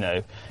world,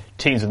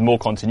 teams with more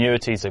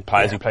continuity, so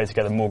players who play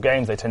together more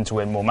games, they tend to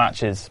win more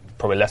matches.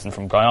 Probably a lesson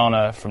from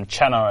Guyana, from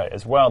Chennai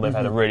as well. They've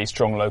had a really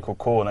strong local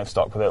core and they've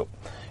stuck with it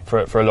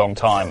for a long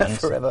time. And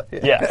forever.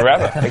 Yeah,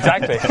 forever,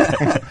 exactly.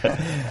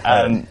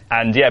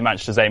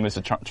 Manchester's aim is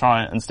to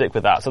try and stick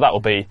with that. So that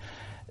will be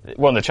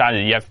one of the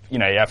challenges.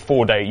 You have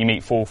 4 days, you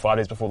meet 4 or 5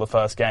 days before the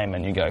first game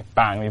and you go,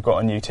 bang, we've got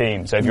a new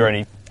team. So if you're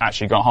only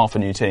actually got half a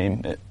new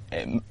team, it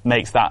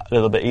makes that a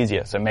little bit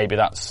easier. So maybe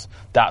that's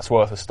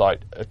worth a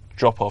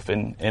drop off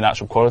in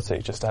actual quality,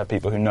 just to have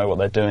people who know what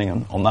they're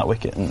doing on that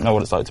wicket and know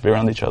what it's like to be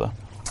around each other.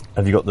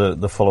 Have you got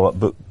the follow-up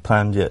book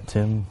planned yet,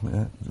 Tim?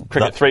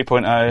 Cricket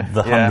 3.0.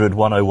 The 100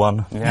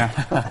 101.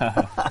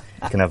 Yeah.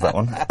 You can have that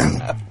one.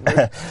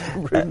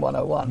 Room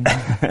 101.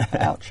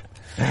 Ouch.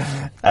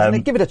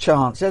 Give it a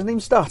chance. It hasn't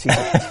even started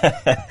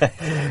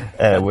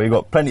yet. We've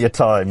got plenty of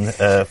time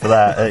for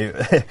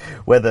that.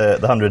 Whether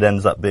the 100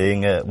 ends up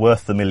being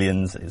worth the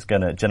millions is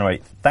going to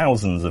generate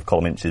thousands of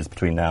column inches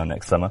between now and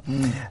next summer.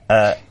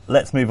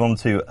 Let's move on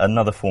to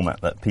another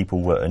format that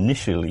people were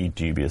initially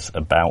dubious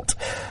about.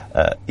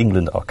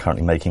 England are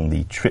currently making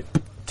the trip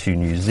to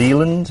New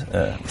Zealand,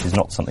 which is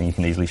not something you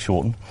can easily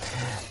shorten.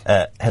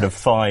 Ahead of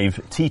 5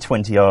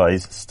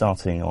 T20Is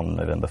starting on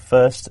November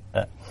 1st.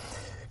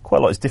 Quite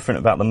a lot is different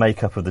about the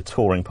makeup of the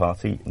touring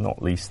party,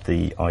 not least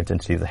the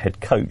identity of the head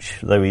coach,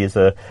 though he is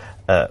a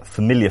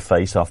familiar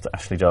face after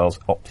Ashley Giles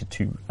opted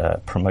to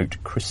promote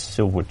Chris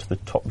Silverwood to the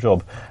top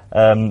job.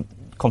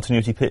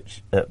 Continuity pick,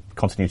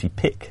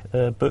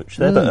 Butch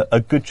there, but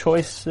a good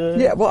choice. In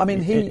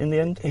the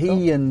end,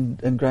 he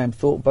and Graham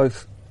Thorpe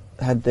both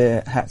had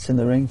their hats in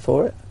the ring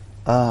for it,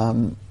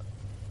 and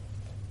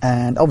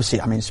obviously,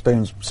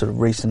 Spoon's sort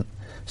of recent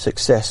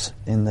success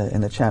in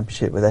the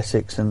championship with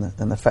Essex and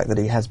the fact that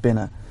he has been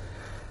a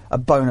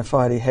bona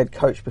fide head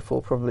coach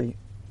before probably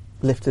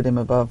lifted him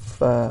above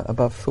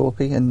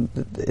Thorpe in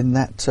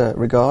that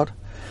regard.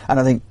 And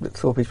I think that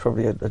Thorpe's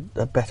probably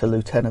a better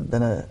lieutenant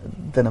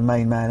than a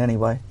main man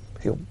anyway.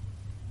 He'll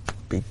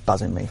be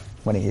buzzing me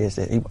when he hears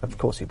it. Of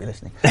course he'll be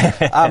listening.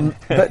 On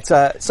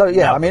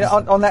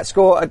that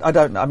score, I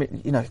don't know.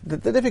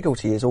 The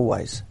difficulty is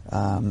always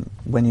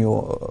when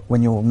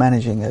you're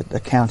managing a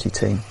county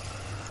team.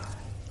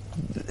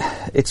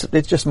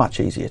 It's just much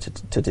easier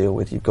to deal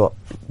with.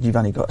 You've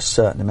only got a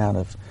certain amount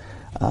of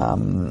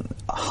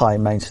high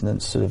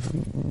maintenance sort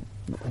of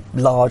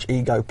large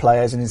ego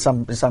players, and in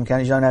some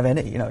counties you don't have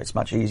any. It's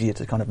much easier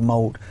to kind of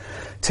mould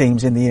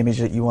teams in the image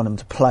that you want them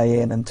to play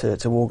in and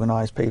to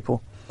organise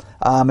people.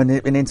 And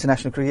in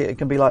international cricket, it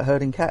can be like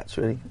herding cats,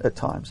 really, at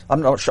times.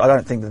 I'm not sure. I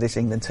don't think that this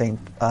England team,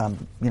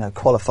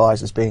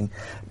 qualifies as being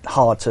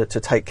hard to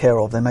take care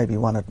of. There may be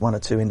one or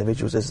two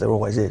individuals, as there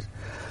always is.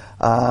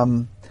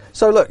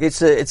 So look,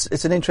 it's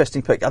an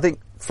interesting pick. I think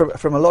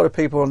from a lot of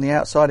people on the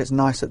outside, it's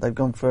nice that they've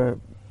gone for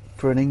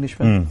an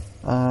Englishman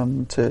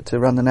to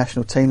run the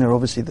national team. They're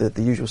obviously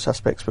the usual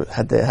suspects, but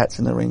had their hats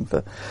in the ring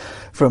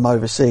from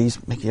overseas.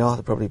 Mickey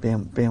Arthur probably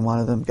being one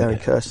of them, Gary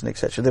Kirsten,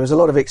 etc. There was a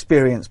lot of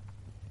experience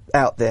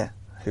out there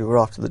who were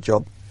after the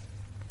job,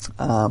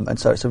 and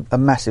so it's a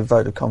massive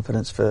vote of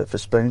confidence for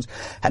Spoons,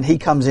 and he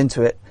comes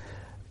into it,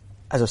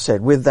 as I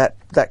said, with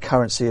that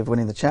currency of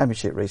winning the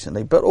championship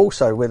recently, but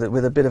also with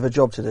a bit of a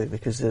job to do,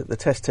 because the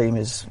Test team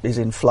is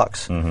in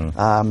flux,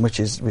 which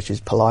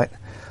is polite.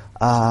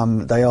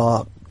 They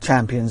are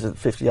champions at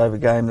 50 over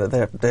game.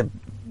 They're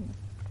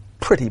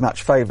pretty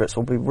much favourites.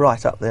 Will be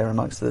right up there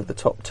amongst the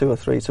top 2 or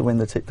 3 to win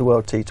the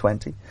World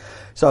T20.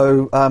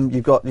 So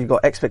you've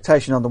got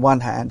expectation on the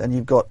one hand, and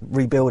you've got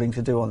rebuilding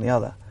to do on the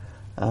other.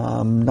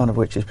 None of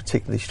which is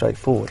particularly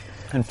straightforward.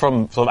 And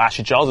from sort of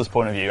Ashley Giles'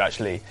 point of view,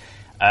 actually.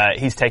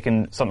 He's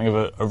taken something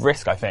of a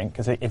risk, I think,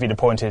 because if he'd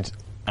appointed,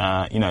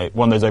 one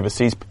of those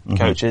overseas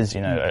coaches,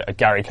 a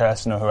Gary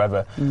Kirsten or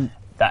whoever,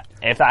 that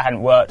if that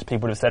hadn't worked,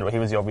 people would have said, well, he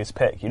was the obvious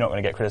pick. You're not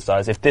going to get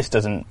criticised. If this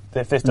doesn't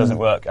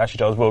work, Ashley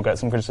Giles will get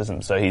some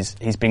criticism. So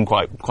he's been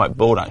quite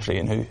bold actually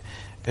in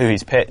who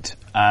he's picked.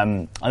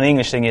 And the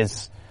English thing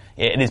is,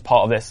 it is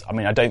part of this. I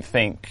mean, I don't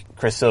think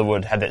Chris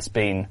Silverwood, had this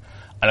been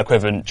an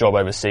equivalent job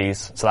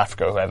overseas, South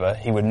Africa or whoever,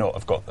 he would not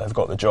have got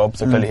the job.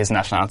 So clearly his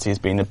nationality has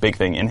been a big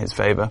thing in his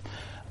favour.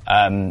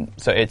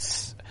 So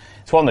it's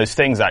one of those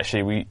things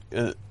actually.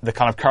 The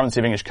kind of currency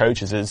of English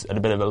coaches is at a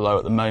bit of a low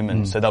at the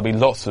moment. So there'll be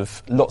lots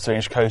of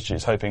English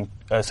coaches hoping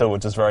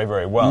Silverwood does very,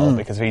 very well,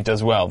 because if he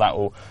does well, that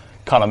will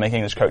kind of make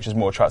English coaches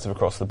more attractive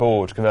across the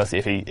board.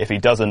 Conversely, if he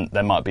doesn't,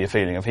 there might be a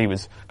feeling if he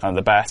was kind of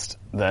the best,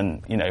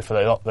 then, you know,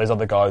 for those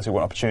other guys who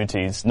want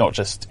opportunities, not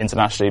just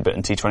internationally but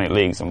in T20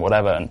 leagues and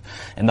whatever, and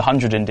in the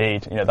 100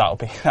 indeed, you know, that'll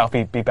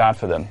be bad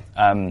for them.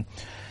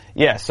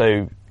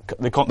 So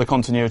the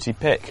continuity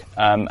pick,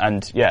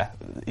 and yeah,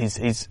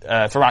 he's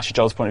from Ashley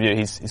Giles' point of view,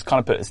 he's kind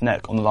of put his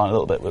neck on the line a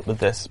little bit with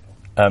this.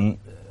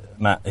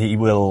 Matt, he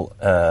will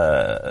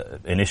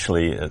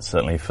initially,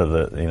 certainly for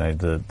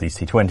these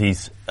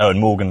T20s. Owen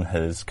Morgan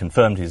has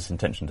confirmed his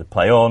intention to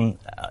play on.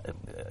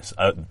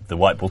 The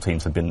white ball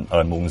teams have been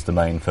Owen Morgan's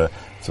domain for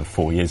sort of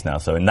 4 years now.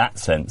 So in that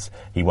sense,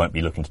 he won't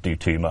be looking to do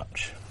too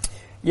much.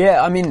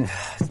 Yeah, I mean,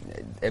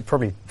 it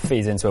probably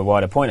feeds into a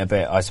wider point a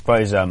bit. I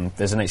suppose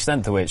there's an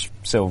extent to which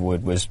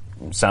Silverwood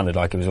sounded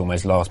like it was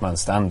almost last man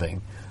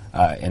standing.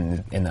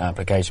 In the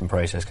application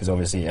process, because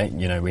obviously,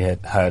 you know, we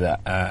had heard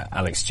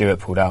Alex Stewart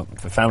pulled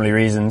out for family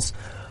reasons.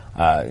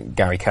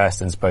 Gary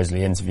Kirsten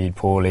supposedly interviewed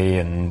poorly,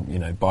 and you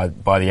know,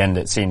 by the end,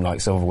 it seemed like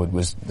Silverwood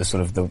was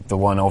the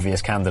one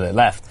obvious candidate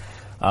left.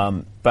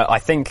 But I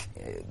think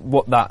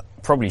what that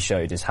probably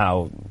showed is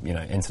how, you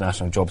know,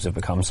 international jobs have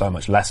become so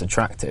much less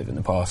attractive in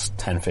the past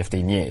 10,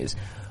 15 years.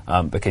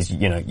 Because,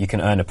 you know, you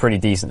can earn a pretty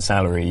decent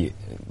salary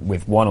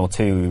with 1 or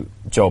 2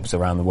 jobs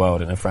around the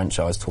world in a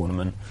franchise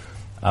tournament.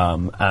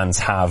 And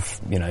have,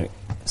 you know,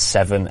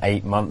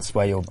 7-8 months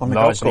where you're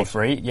largely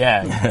free.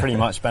 Yeah, pretty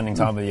much spending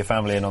time with your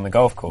family and on the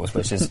golf course,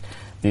 which is,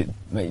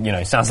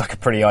 sounds like a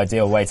pretty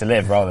ideal way to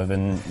live, rather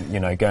than, you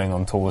know, going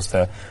on tours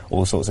to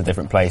all sorts of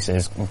different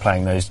places and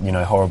playing those, you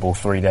know, horrible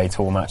 3-day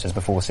tour matches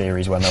before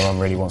series when no one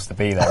really wants to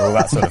be there, all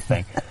that sort of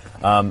thing.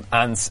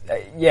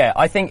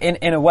 I think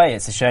in a way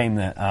it's a shame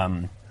that,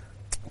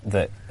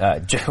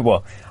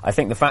 I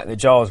think the fact that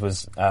Giles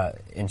was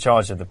in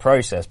charge of the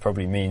process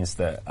probably means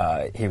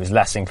that he was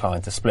less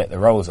inclined to split the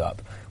roles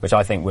up, which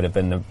I think would have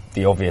been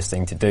the obvious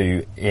thing to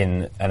do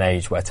in an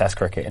age where Test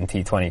cricket and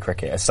T20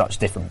 cricket are such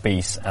different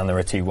beasts, and there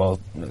are 2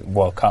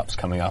 World Cups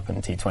coming up in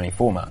the T20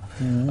 format.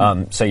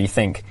 So you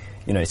think,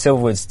 you know,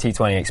 Silverwood's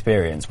T20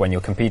 experience, when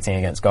you're competing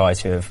against guys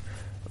who have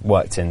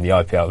worked in the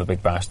IPL, the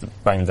Big Bash, the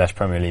Bangladesh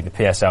Premier League, the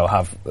PSL,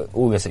 have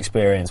all this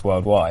experience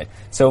worldwide.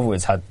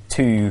 Silverwood's had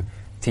 2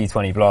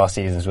 T20 blast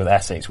seasons with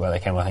Essex where they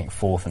came, I think,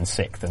 4th and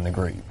 6th in the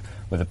group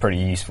with a pretty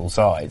useful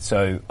side.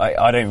 So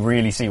I don't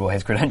really see what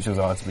his credentials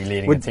are to be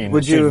leading a team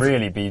that should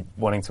really be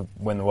wanting to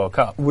win the World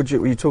Cup. When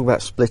you talk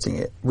about splitting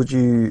it, would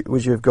you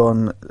have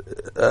gone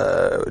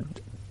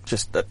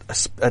just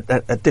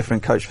a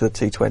different coach for the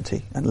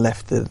T20 and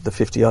left the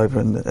 50 over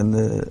and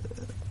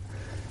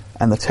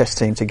the Test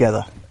team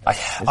together? Is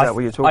that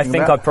what you're talking about? I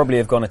think I'd probably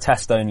have gone a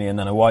Test only and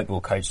then a white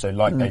ball coach, so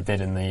like they did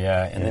in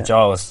the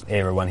Giles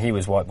era when he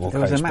was white ball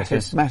coach. There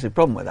was a massive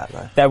problem with that,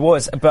 though. There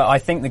was, but I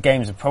think the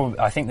games have probably,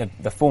 I think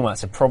the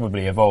formats have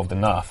probably evolved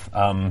enough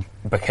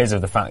because of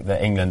the fact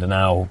that England are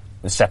now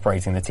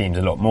separating the teams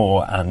a lot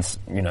more, and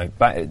you know,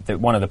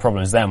 one of the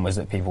problems then was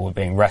that people were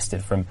being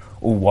rested from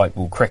all white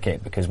ball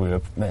cricket because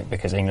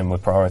England were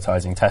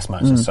prioritising Test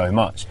matches so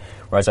much.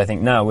 Whereas I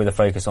think now, with a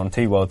focus on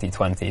 2 World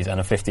T20s and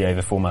a 50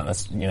 over format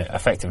that's, you know,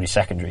 effectively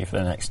secondary for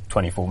the next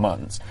 24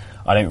 months,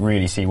 I don't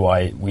really see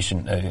why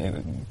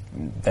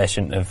there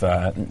shouldn't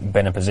have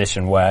been a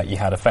position where you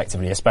had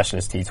effectively a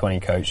specialist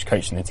T20 coach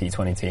coaching the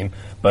T20 team,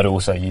 but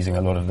also using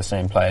a lot of the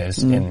same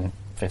players in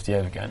 50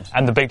 over games.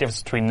 And the big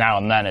difference between now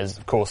and then is,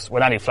 of course,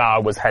 when Andy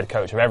Flower was head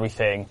coach of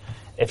everything,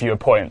 if you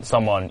appoint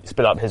someone,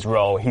 split up his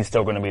role, he's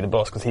still going to be the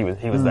boss because he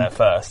was there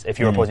first. If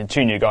you're appointing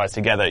 2 new guys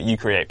together, you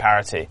create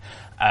parity.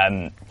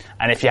 And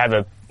if you have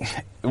a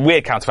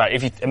weird counterfact,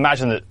 if you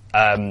imagine that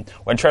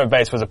when Trevor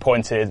Bates was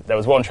appointed, there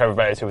was one Trevor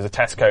Bates who was a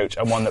Test coach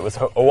and one that was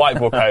a white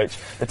ball coach.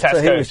 The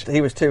Test coach, he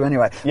was 2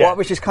 anyway. Yeah,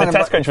 which is kind the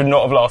Test coach would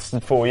not have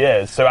lasted 4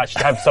 years. So actually,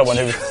 to have someone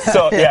who was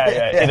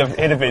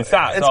he'd have been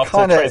sacked it's after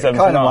kind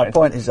of my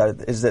point is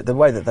that the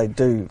way that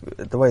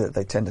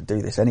they tend to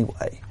do this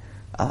anyway,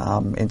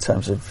 in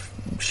terms of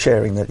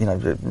sharing that, you know,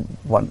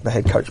 the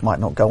head coach might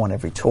not go on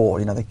every tour.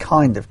 You know, they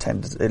kind of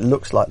tend to. It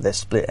looks like they're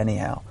split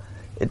anyhow.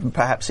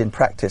 Perhaps in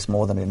practice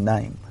more than in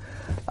name,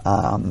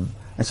 and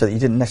so that you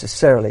didn't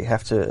necessarily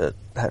have to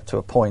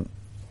appoint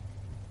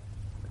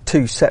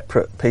 2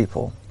 separate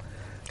people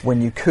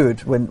when you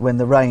could, when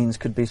the reins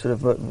could be sort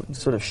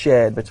of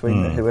shared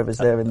between whoever's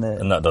there in the...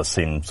 And that does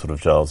seem sort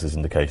of Giles's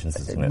indications,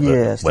 doesn't it?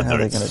 Yeah, as to how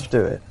they're going to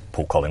do it.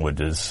 Paul Collingwood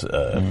is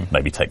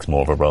maybe takes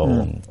more of a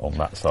role on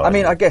that side. I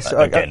mean, I guess...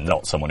 Again,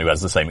 not someone who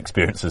has the same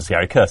experience as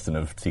Gary Kirsten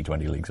of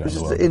T20 leagues around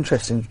the world. It's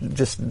interesting,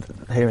 just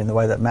hearing the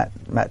way that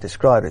Matt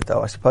described it,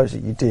 though. I suppose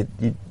that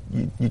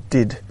you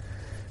did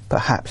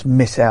perhaps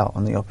miss out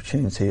on the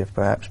opportunity of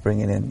perhaps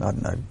bringing in, I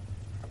don't know,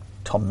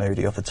 Tom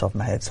Moody off the top of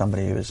my head,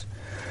 somebody who has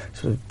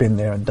sort of been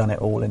there and done it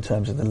all in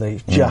terms of the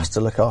league, just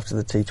to look after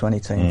the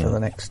T20 team for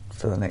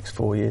the next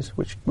 4 years,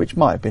 which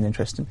might have been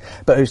interesting.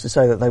 But who's to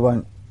say that they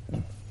won't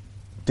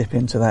dip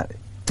into that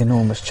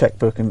enormous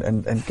checkbook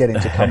and get him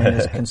to come in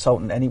as a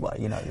consultant anyway?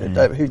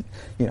 Who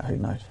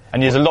knows?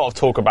 And there's a lot of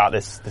talk about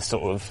this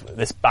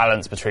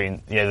balance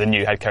between the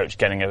new head coach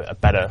getting a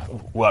better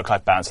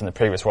work-life balance than the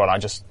previous one. I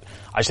just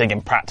think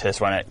in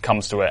practice, when it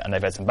comes to it, and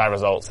they've had some bad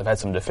results, they've had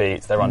some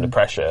defeats, they're under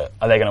pressure,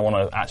 are they going to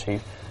want to actually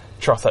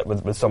trust that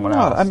with someone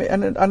else? I mean,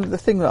 and the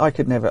thing that I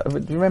could never...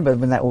 Remember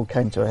when that all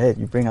came to a head,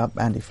 you bring up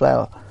Andy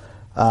Flower,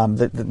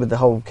 with the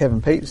whole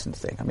Kevin Peterson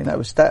thing. I mean,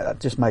 that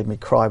just made me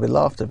cry with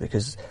laughter,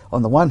 because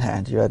on the one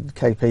hand, you had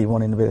KP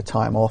wanting a bit of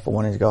time off, or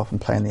wanting to go off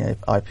and play in the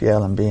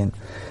IPL and being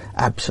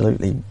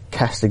absolutely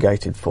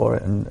castigated for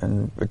it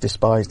and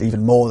despised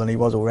even more than he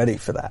was already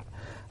for that.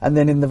 And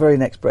then in the very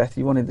next breath,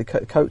 you wanted the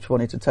coach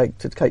wanted to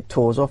take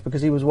tours off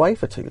because he was away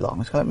for too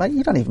long. It's kind of, mate,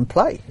 you don't even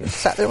play. You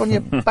sat there on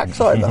your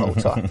backside the whole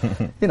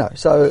time.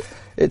 So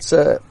it's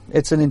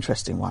an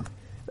interesting one.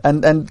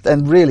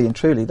 And really and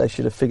truly, they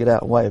should have figured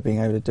out a way of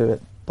being able to do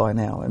it by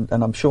now, and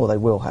I'm sure they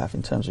will have,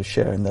 in terms of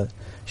sharing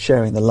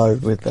the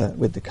load with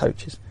the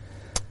coaches.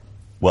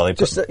 Well,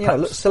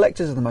 look,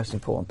 selectors are the most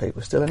important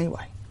people still,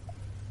 anyway.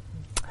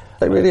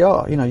 They really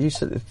are.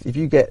 If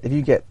you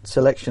get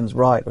selections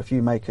right, or if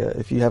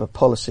you have a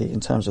policy in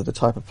terms of the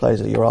type of players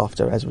that you're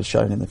after, as was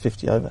shown in the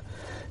 50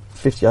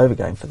 over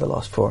game for the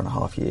last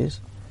 4.5 years.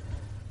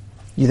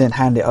 You then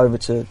hand it over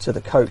to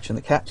the coach and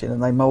the captain,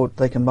 and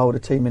they can mould a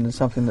team into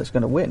something that's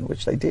going to win,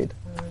 which they did.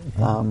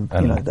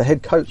 The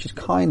head coach is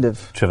kind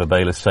of... Trevor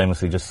Bayliss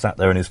famously just sat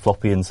there in his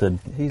floppy and said,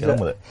 get on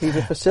with it. He's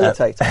a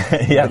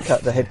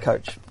facilitator, the head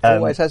coach.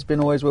 Always has been,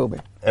 always will be.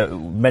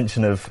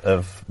 Mention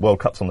of World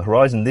Cups on the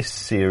horizon. This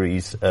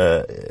series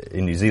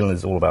in New Zealand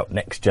is all about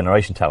next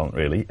generation talent,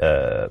 really,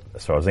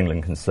 as far as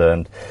England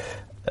concerned.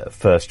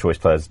 First choice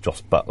players: Joss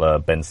Butler,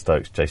 Ben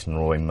Stokes, Jason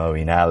Roy,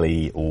 Moeen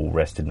Ali, all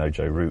rested, no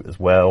Joe Root as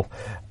well.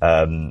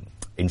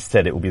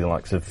 Instead, it will be the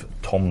likes of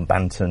Tom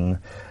Banton,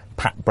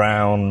 Pat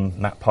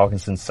Brown, Matt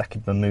Parkinson,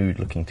 Sakib Mahmood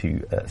looking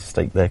to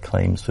stake their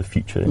claims for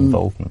future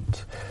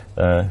involvement.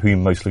 Who are you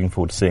most looking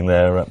forward to seeing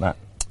there, Matt?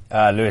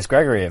 Lewis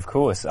Gregory, of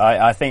course.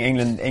 I think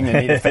England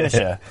need a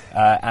finisher,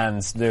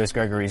 and Lewis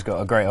Gregory's got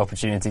a great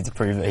opportunity to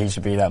prove that he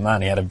should be that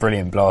man. He had a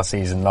brilliant blast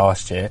season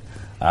last year.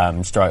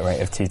 Strike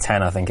rate of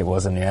 210, I think it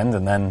was in the end,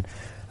 and then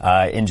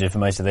injured for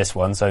most of this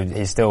one. So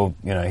he's still,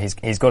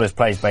 he's got his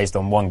place based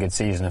on one good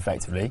season,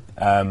 effectively.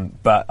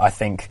 But I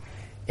think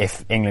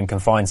if England can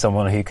find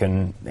someone who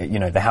can,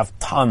 they have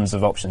tons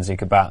of options who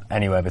could bat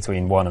anywhere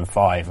between 1 and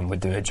 5 and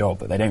would do a job,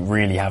 but they don't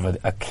really have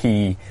a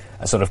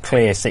sort of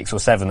clear 6 or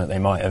 7 that they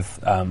might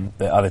have,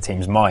 that other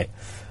teams might.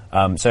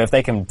 So if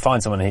they can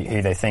find someone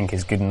who they think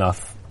is good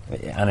enough,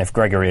 and if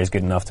Gregory is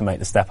good enough to make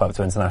the step up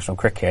to international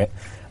cricket,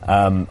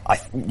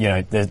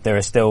 there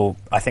is still,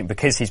 I think,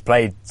 because he's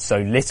played so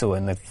little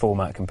in the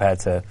format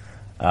compared to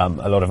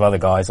a lot of other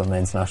guys on the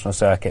international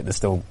circuit, there's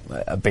still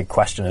a big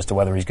question as to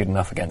whether he's good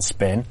enough against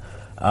spin.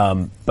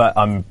 But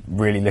I'm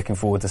really looking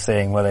forward to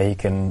seeing whether he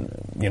can,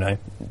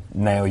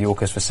 nail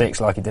Yorkers for 6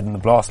 like he did in the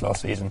Blast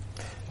last season.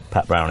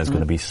 Pat Brown is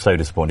going to be so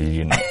disappointed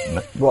you didn't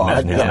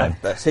mention his name.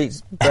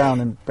 That's Brown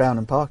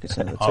and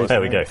Parkinson.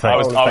 There we go. I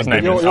was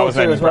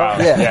naming Brown.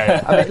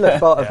 Yeah. I mean, look,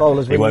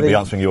 bowlers win. He won't be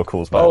answering your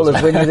calls. Bowlers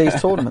win with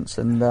these tournaments,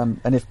 and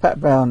if Pat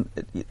Brown,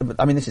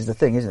 I mean, this is the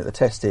thing, isn't it? The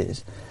test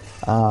is,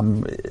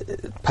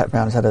 Pat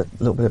Brown has had a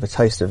little bit of a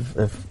taste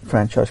of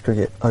franchise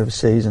cricket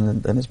overseas,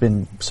 and has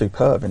been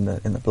superb in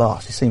the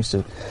Blast. He seems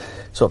to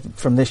sort of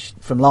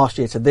from last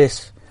year to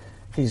this.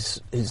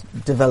 He's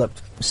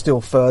developed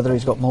still further.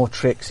 He's got more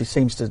tricks. He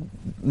seems to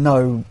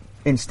know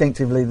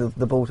instinctively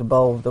the ball to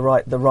bowl, the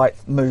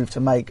right move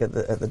to make at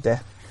the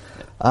death.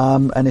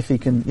 And if he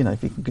can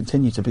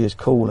continue to be as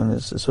cool and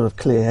as sort of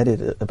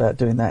clear-headed about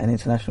doing that in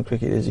international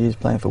cricket as he is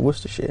playing for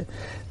Worcestershire,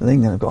 then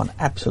England have got an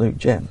absolute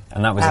gem.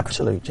 And that was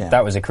absolute gem.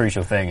 That was a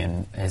crucial thing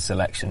in his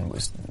selection,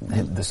 was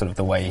the sort of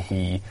the way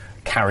he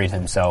carried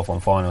himself on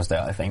finals day,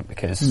 I think,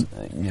 because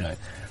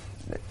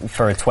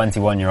for a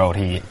 21-year-old,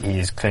 he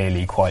is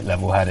clearly quite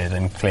level-headed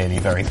and clearly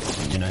very,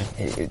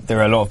 there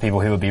are a lot of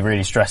people who would be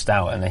really stressed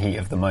out in the heat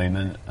of the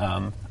moment,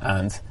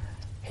 and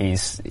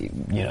he's,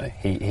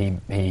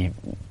 he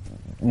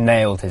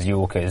nailed his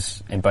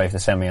Yorkers in both the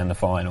semi and the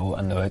final,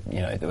 and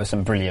there were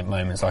some brilliant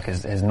moments, like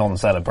his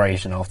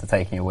non-celebration after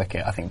taking a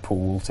wicket. I think Paul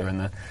Walter in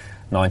the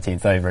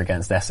 19th over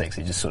against Essex,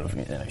 he just sort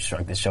of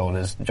shrugged his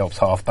shoulders, job's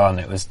half done.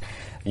 It was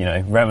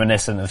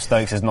reminiscent of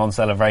Stokes'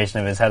 non-celebration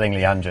of his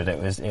Headingley 100. It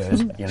was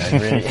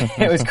really,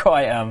 it was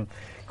quite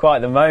quite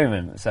the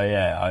moment. So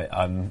yeah,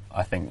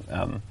 I think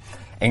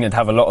England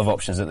have a lot of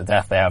options at the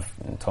death. They have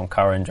Tom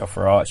Curran,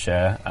 Jofra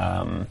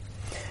Archer,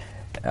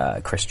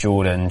 Chris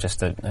Jordan,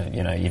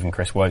 even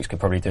Chris Wokes could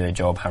probably do a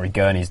job. Harry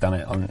Gurney's done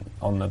it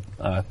on the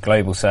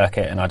global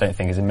circuit, and I don't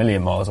think is a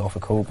million miles off a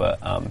call. But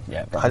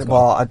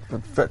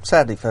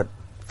sadly for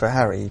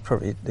Harry,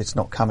 probably it's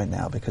not coming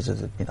now because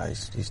of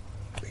he's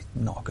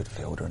not a good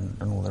fielder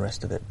and all the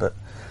rest of it. But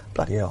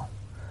bloody hell,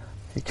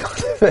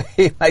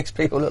 he makes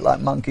people look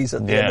like monkeys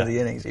at the end of the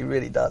innings. He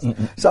really does.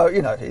 Mm-hmm. So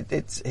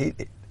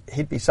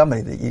he'd be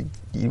somebody that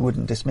you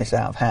wouldn't dismiss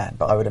out of hand.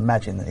 But I would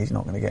imagine that he's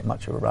not going to get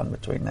much of a run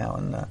between now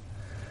and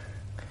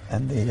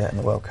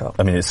the World Cup.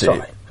 I mean,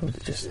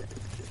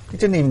 he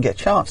didn't even get a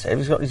chance there.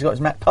 He's got his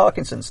Matt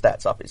Parkinson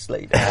stats up his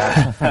sleeve.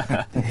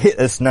 Hit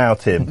us now,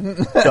 Tim.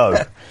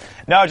 Go.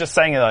 No, I was just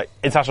saying, like,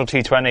 international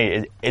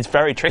T20, it's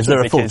very tricky. Is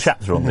there a full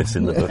chapter on this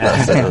in the book?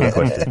 That's the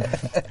question.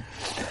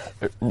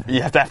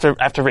 You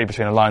have to read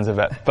between the lines of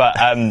it, but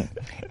you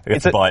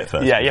have to buy it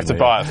first. Yeah, you have to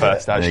buy it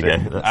first. Actually,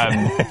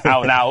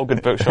 out now, all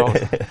good bookshops.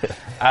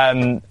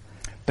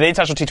 But the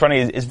international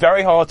T20 is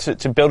very hard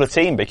to build a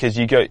team because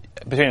you go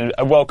between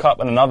a World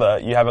Cup and another.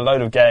 You have a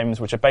load of games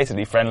which are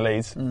basically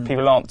friendlies.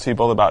 People aren't too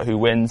bothered about who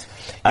wins.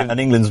 And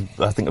England's,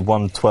 I think, have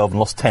won 12 and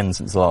lost 10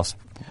 since the last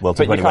World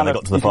T20 when they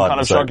got to the final. You kind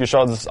of shrug your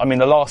shoulders. I mean,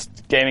 the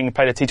last game England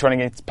played a T20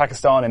 against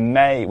Pakistan in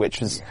May, which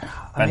was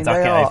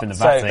Nantucket opened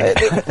the batting.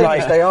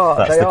 They are.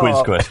 That's the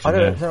quiz question. I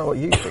don't know what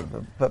you think,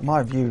 but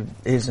my view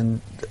is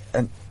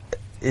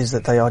is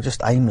that they are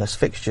just aimless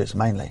fixtures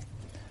mainly.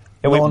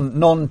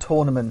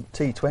 Non-tournament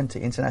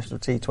T20, international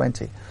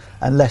T20,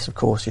 unless of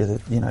course you're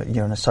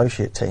an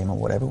associate team or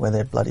whatever where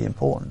they're bloody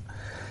important.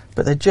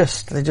 But they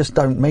just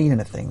don't mean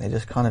anything. They're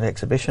just kind of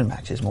exhibition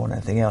matches more than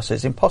anything else. So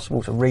it's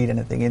impossible to read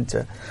anything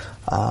into,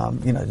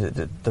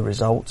 the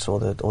results or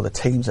the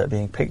teams that are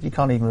being picked. You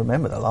can't even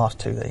remember the last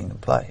two that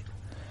England played.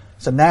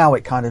 So now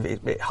it kind of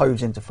it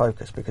hoves into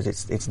focus because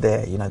it's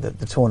there.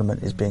 The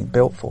tournament is being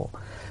built for.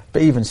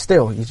 But even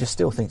still, you just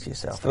still think to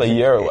yourself, still a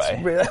year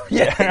away.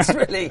 It's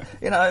really,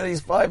 these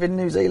 5 in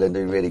New Zealand,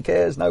 who really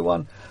cares? No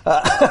one,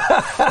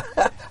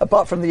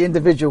 apart from the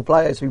individual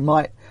players who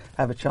might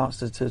have a chance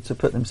to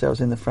put themselves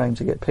in the frame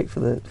to get picked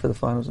for the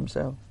finals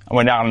themselves. And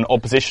we're now in an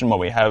opposition where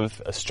we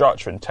have a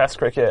structure in Test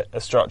cricket,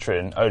 a structure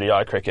in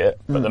ODI cricket,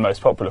 but the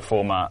most popular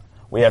format.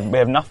 We have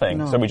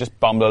nothing, so we just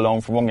bumble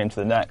along from one game to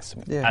the next.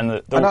 Yeah. And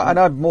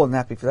I'm more than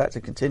happy for that to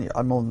continue.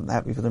 I'm more than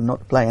happy for them not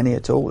to play any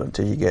at all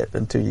until you get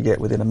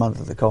within a month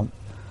of the comp,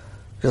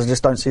 because I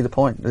just don't see the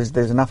point.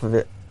 There's enough of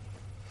it.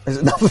 There's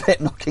enough of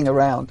it knocking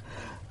around,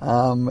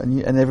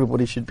 and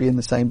everybody should be in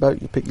the same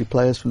boat. You pick your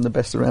players from the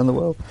best around the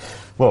world.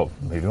 Well,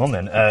 moving on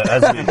then.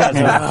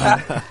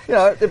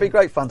 It'd be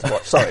great fun to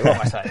watch. Sorry, what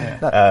am I saying?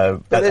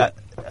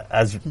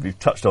 As we've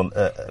touched on,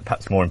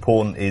 perhaps more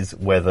important is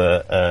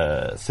whether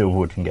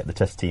Silverwood can get the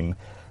Test team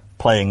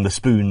playing the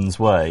Spoons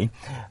way.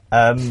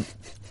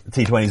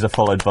 T20s are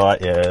followed by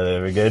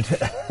very good,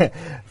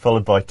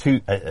 followed by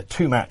a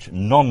two-match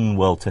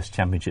non-World Test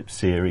Championship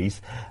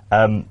series,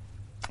 and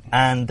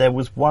there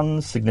was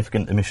one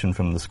significant omission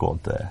from the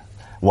squad there.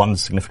 One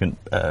significant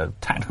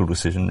tactical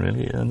decision,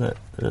 really, and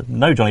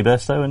no Johnny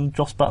Bairstow and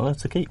Jos Buttler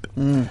to keep.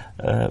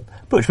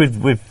 Butch,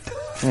 we've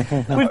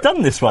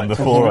done this one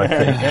before, I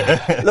think.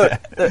 Look,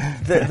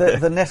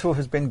 the nettle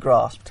has been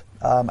grasped,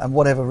 and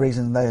whatever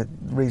reasons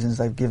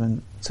they've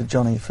given to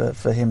Johnny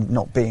for him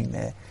not being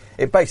there,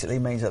 it basically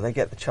means that they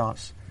get the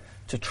chance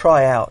to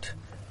try out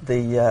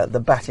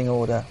the batting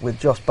order with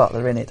Jos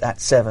Buttler in it at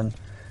 7,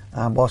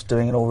 whilst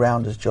doing an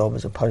all-rounder's job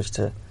as opposed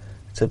to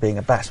being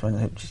a batsman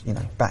who's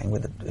batting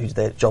whose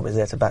their job is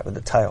there to bat with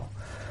the tail,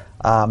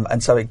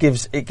 and so it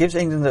gives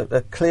England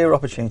a clear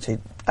opportunity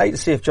to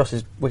see if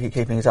Jos's wicket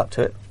keeping is up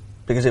to it,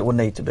 because it will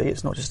need to be.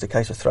 It's not just a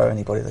case of throw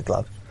anybody the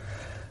glove,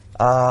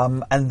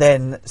 and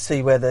then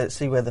see where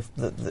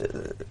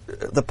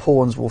the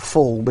pawns will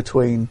fall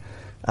between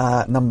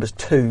numbers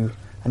 2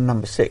 and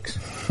number 6,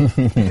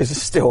 because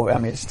it's still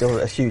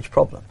a huge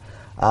problem.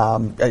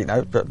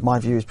 But my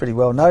view is pretty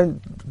well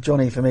known.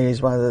 Johnny, for me,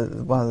 is one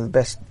of the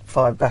best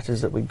 5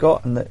 batters that we've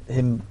got, and that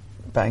him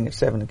batting at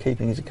 7 and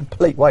keeping is a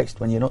complete waste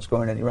when you're not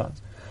scoring any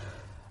runs.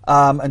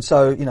 And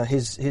so,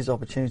 his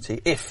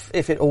opportunity, if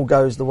it all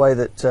goes the way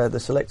that the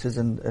selectors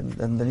and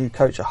the new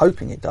coach are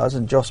hoping it does,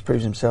 and Jos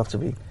proves himself to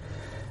be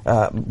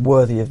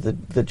worthy of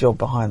the job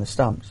behind the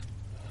stumps,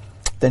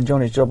 then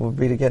Johnny's job would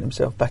be to get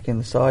himself back in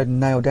the side and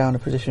nail down a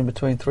position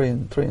between 3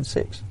 and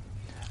 6.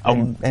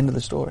 End of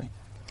the story.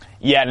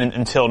 Yeah, and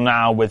until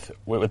now with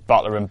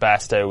Buttler and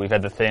Bairstow, we've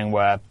had the thing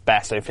where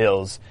Bairstow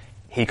feels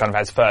he kind of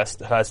has first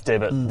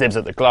dibs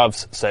at the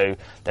gloves. So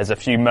there's a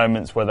few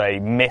moments where they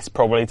miss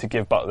probably to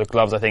give Buttler the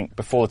gloves. I think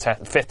before the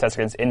 5th test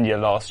against India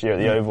last year at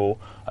the Oval,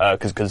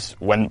 because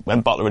when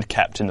Buttler had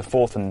kept in the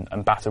 4th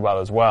and batted well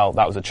as well,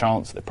 that was a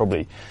chance they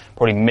probably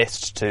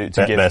missed to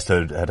give.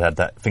 Bairstow had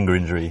that finger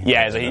injury.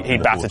 Yeah, so he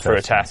batted for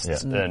a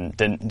test and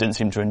didn't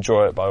seem to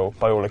enjoy it by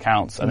all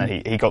accounts. And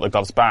then he got the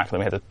gloves back. And then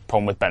we had a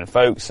problem with Ben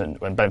Foakes,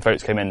 and when Ben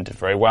Foakes came in, did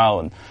very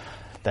well. And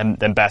Then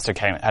Better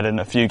had in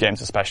a few games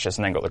as specialist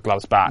and then got the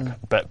gloves back.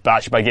 But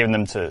actually by giving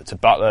them to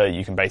Butler,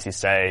 you can basically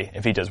say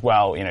if he does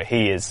well,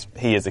 he is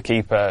the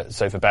keeper.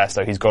 So for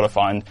Better, he's got to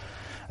find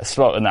a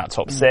slot in that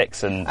top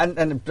 6.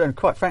 And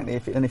quite frankly,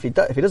 if he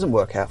doesn't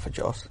work out for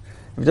Joss,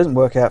 if it doesn't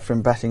work out for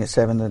him batting at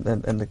 7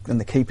 and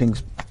the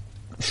keeping's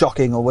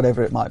shocking or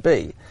whatever it might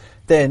be,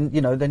 then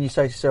you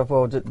say to yourself,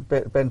 well,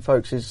 Ben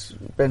Folkes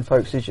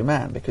is your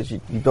man, because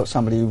you've got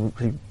somebody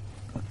who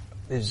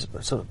is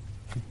a sort of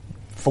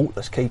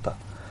faultless keeper.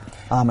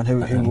 And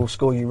who will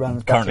score you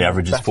runs. Currently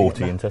averages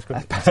 40 in Test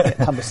cricket.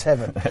 Number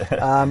 7.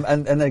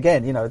 And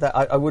again, that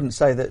I wouldn't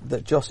say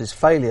that Joss's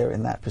failure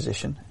in that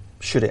position,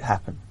 should it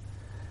happen,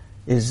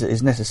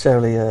 is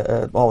necessarily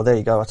oh, there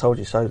you go, I told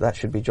you so, that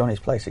should be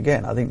Johnny's place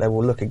again. I think they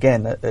will look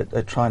again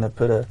at trying to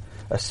put a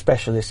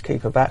specialist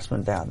keeper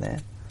batsman down there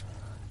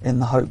in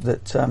the hope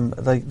that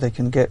they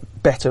can get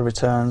better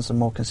returns and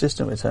more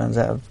consistent returns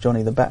out of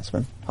Johnny the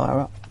batsman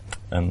higher up.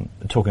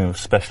 Talking of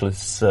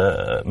specialists,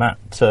 Matt,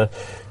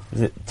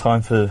 is it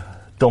time for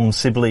Dom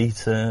Sibley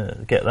to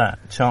get that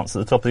chance at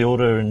the top of the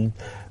order? And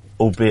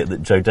albeit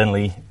that Joe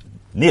Denley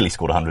nearly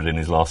scored 100 in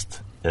his last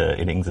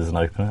innings as an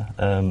opener,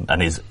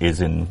 and is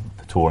in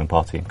the touring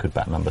party and could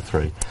bat number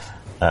 3.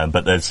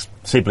 But there's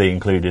Sibley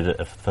included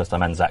at first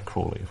time, and Zach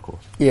Crawley, of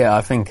course. Yeah,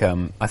 I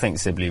think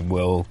Sibley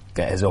will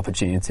get his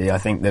opportunity. I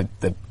think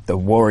the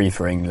worry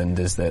for England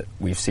is that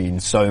we've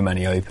seen so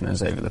many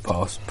openers over the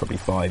past probably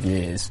 5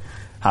 years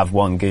have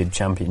one good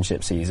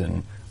championship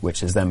season,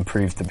 which has then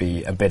proved to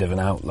be a bit of an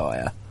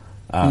outlier.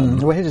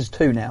 Well, his is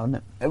 2 now,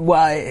 isn't it?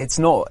 Well, it's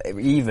not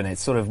even.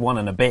 It's sort of 1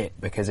 and a bit,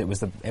 because it was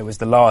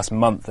the last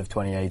month of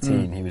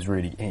 2018. He was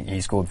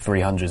he scored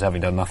 300s,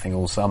 having done nothing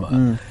all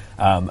summer.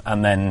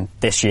 And then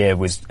this year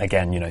was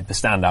again, the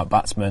standout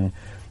batsman,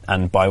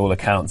 and by all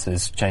accounts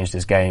has changed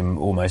his game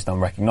almost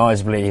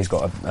unrecognisably. He's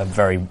got a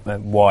very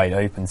wide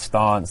open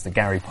stance, the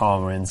Gary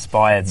Palmer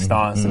inspired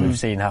stance that we've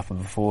seen happen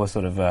before,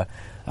 sort of a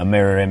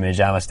mirror image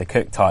Alistair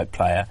Cook type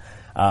player.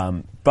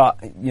 But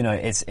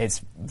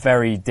it's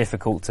very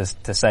difficult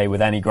to say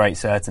with any great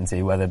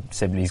certainty whether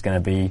Sibley's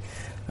going to be,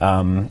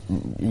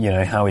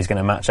 how he's going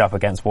to match up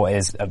against what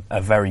is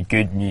a very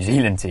good New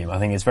Zealand team. I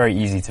think it's very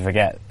easy to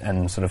forget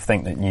and sort of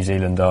think that New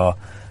Zealand are,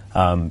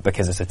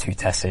 because it's a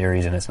 2-test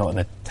series and it's not in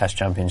the Test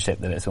Championship,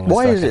 that it's almost.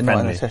 Why like is it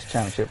friendly. not in the Test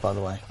Championship, by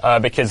the way?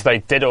 Because they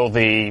did all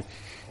the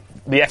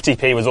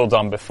FTP was all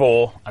done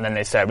before, and then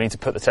they said we need to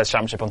put the Test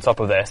Championship on top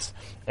of this.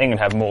 England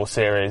have more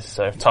series,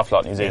 so tough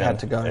luck, New Zealand. They had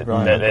to go,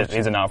 right.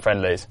 These are now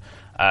friendlies,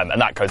 and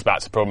that goes back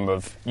to the problem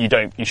of you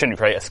shouldn't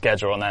create a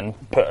schedule and then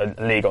put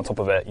a league on top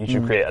of it. You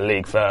should create a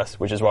league first,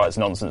 which is why it's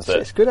nonsense. So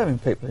it's good having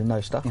people who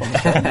know stuff on the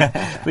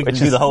show. We can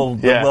do the whole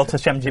World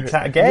Test Championship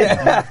chat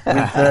again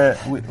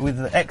with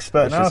the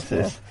expert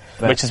analysis.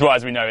 Which is why,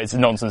 as we know, it's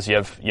nonsense. You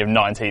have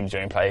 9 teams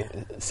doing play,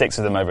 6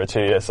 of them over a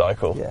 2-year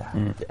cycle. Yeah,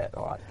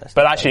 all right.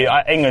 But actually,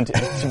 England,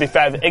 to be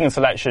fair, the England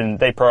selection,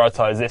 they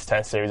prioritise this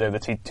Test series over the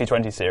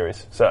T20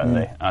 series,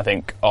 certainly. I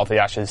think after the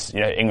Ashes,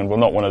 England will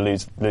not want to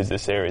lose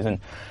this series. And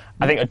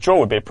I think a draw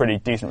would be a pretty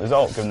decent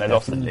result, given they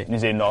lost New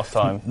Zealand last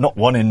time. Not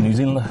one in New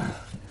Zealand,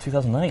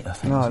 2008, I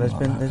think. No, there's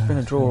been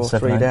a draw or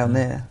 3 down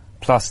there.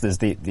 Plus, there's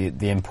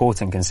the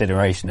important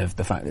consideration of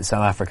the fact that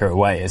South Africa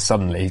away is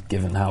suddenly,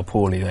 given how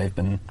poorly they've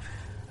been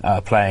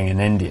playing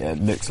in India,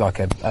 it looks like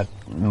a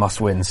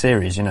must-win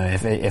series.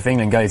 If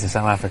England go to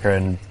South Africa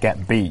and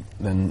get beat,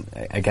 then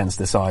against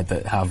the side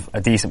that have a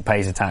decent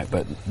pace attack,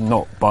 but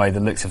not by the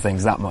looks of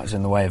things that much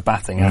in the way of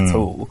batting at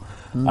all,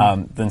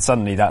 then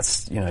suddenly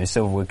that's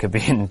Silverwood could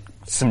be in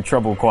some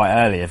trouble quite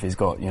early if he's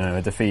got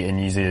a defeat in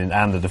New Zealand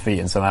and a defeat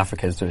in South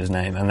Africa to his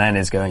name, and then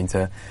is going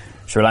to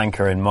Sri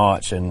Lanka in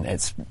March, and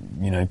it's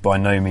by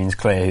no means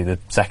clear who the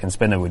second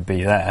spinner would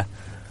be there.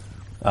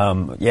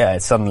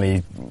 It's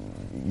suddenly.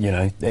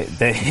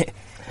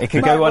 It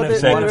could go one of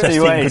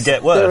two ways. Could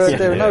get worse.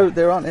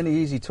 There aren't any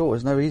easy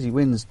tours, no easy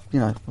wins,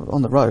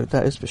 on the road.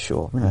 That is for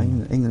sure.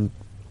 England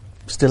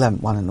still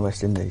haven't won in the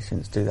West Indies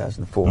since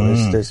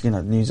 2004. There's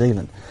New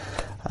Zealand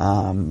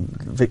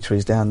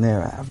victories down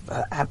there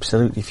are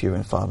absolutely few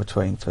and far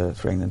between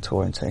for England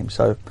touring teams.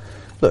 So,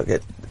 look,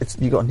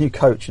 you've got a new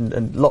coach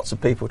and lots of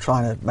people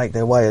trying to make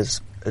their way as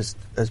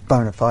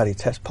bona fide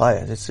Test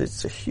players.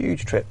 It's a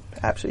huge trip,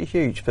 absolutely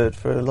huge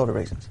for a lot of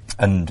reasons.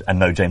 And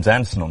no James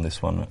Anderson on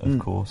this one, of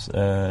course.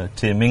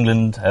 Team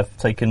England have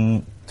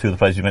taken 2 of the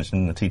players you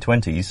mentioned in the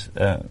T20s,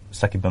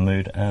 Saqib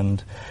Mahmood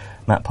and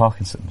Matt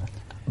Parkinson.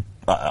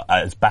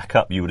 As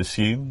backup, you would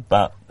assume,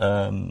 but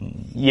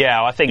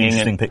I think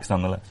interesting picks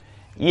nonetheless.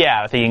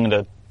 Yeah, I think England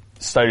are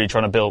slowly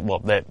trying to build. Well,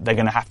 they're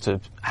going to have to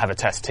have a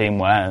Test team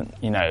where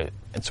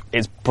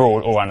it's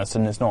Broad or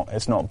Anderson. It's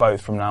not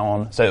both from now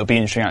on. So it'll be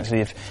interesting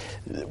actually if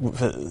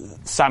for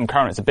Sam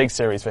Curran, it's a big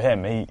series for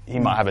him. He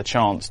might have a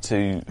chance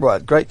to.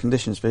 Right, great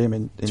conditions for him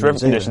in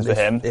terrific conditions for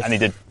him, and he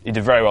did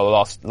very well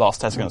the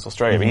last Test against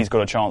Australia. But he's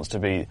got a chance to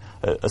be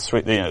a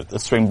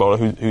swing bowler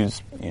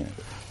who's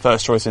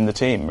first choice in the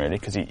team really,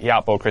 because he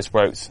outbowled Chris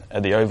Brooks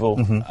at the Oval.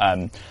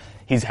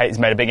 He's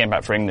made a big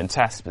impact for England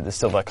Test, but there's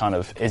still that kind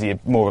of, is he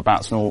more of a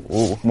batsman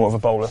or more of a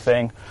bowler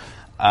thing?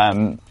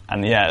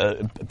 And yeah,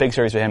 a big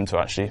series for him to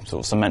actually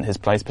sort of cement his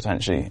place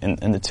potentially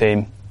in the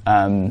team.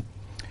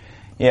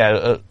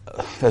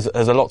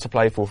 There's a lot to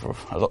play for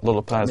a lot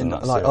of players in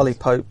that like series. Ollie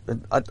Pope.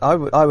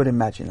 I would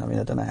imagine. I mean,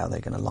 I don't know how they're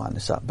going to line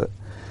this up, but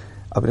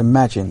I would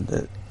imagine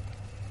that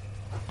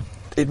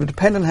it would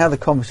depend on how the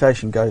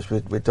conversation goes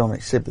with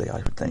Dominic Sibley. I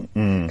would think,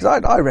 because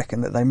I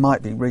reckon that they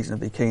might be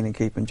reasonably keen in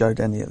keeping Joe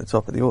Denley at the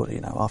top of the order.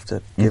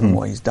 After given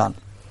what he's done.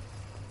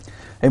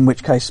 In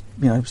which case,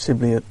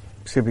 Sibley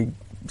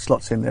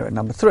slots in there at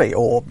number 3,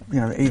 or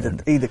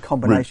either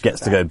combination. Root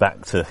gets to go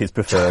back to his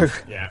preferred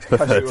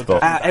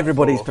spot.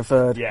 Everybody's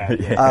preferred,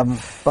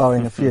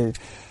 barring a few.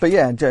 But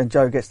yeah, and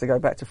Joe gets to go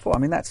back to 4. I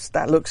mean,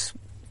 that looks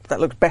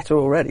better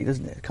already,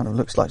 doesn't it? It kind of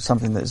looks like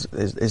something that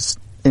is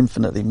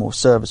infinitely more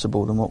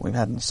serviceable than what we've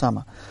had in the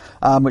summer.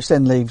 Which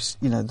then leaves,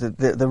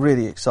 the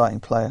really exciting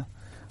player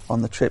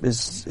on the trip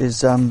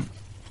is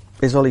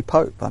Ollie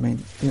Pope. I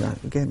mean,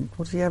 again,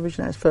 what does he average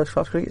now? His first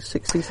class cricket,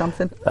 60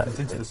 something. He's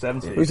into the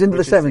 70s. He's into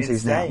the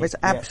 70s now. It's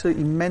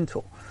absolutely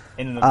mental.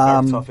 In a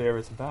very tough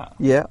era to bat.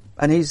 Yeah,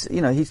 and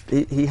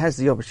he has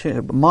the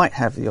opportunity, but might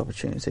have the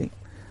opportunity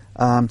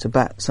to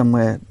bat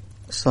somewhere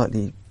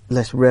slightly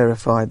less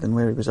rarefied than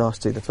where he was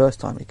asked to the first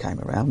time he came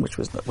around, which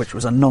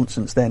was a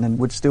nonsense then and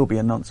would still be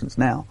a nonsense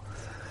now.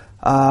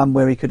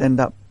 Where he could end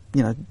up,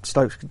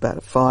 Stokes could bat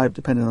at 5,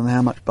 depending on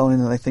how much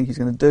bowling they think he's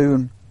going to do,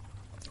 and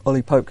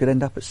Ollie Pope could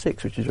end up at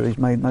 6, which is where he's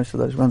made most of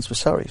those runs for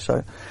Surrey.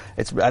 So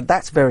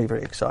that's very,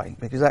 very exciting,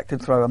 because that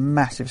could throw a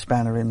massive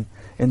spanner in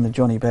the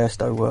Johnny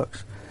Bairstow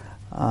works.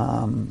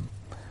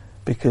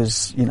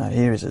 Because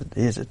here's a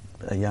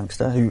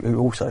youngster who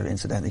also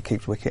incidentally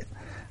keeps wicket.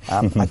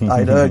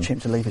 I'd urge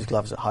him to leave his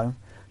gloves at home.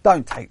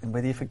 Don't take them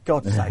with you, for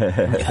God's sake.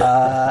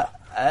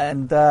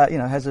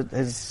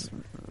 Has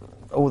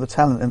all the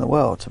talent in the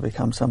world to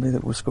become somebody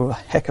that will score a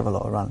heck of a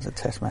lot of runs at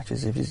Test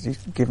matches if he's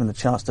given the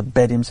chance to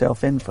bed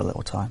himself in for a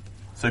little time.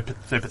 So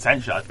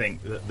potentially, I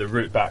think the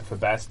route back for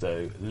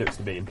Bairstow looks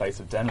to be in place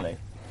of Denley,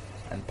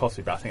 and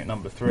possibly batting at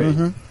number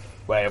 3,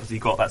 where obviously he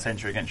got that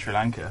century against Sri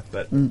Lanka,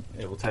 but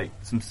it will take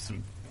some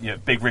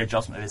big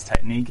readjustment of his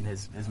technique and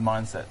his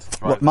mindset.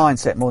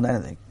 Mindset more than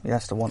anything. He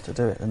has to want to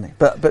do it, doesn't he?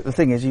 But the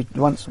thing is,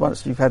 once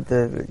you've had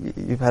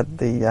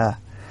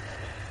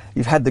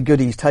the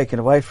goodies taken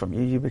away from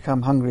you, you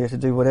become hungrier to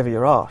do whatever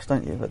you're asked,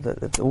 don't you?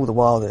 But all the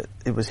while that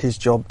it was his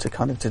job to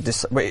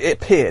it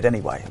appeared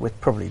anyway, we're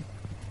probably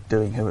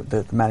doing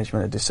the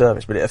management a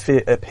disservice, but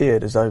it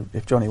appeared as though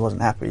if Johnny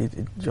wasn't happy,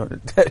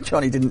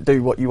 Johnny didn't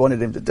do what you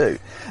wanted him to do.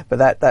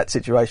 But that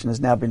situation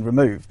has now been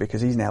removed, because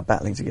he's now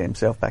battling to get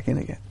himself back in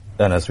again.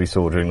 And as we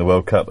saw during the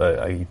World Cup,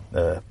 a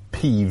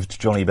peeved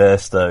Johnny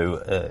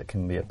Bairstow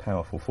can be a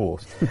powerful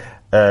force.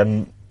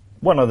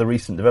 One other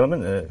recent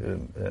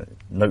development,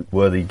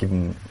 noteworthy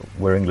given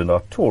where England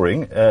are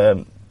touring,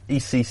 the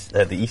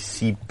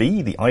ICC,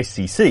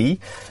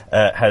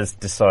 has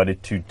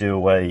decided to do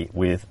away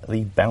with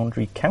the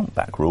boundary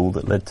countback rule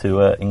that led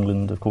to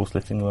England, of course,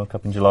 lifting the World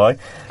Cup in July. Do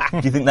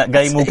you think that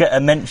game will get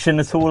a mention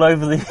at all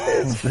over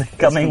the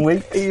coming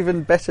weeks?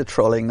 Even better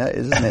trolling, that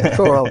is, isn't it?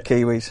 Poor old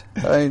Kiwis.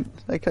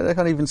 They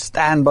can't even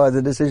stand by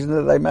the decision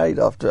that they made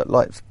after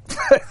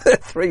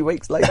 3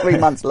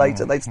 months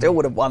later. They still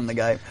would have won the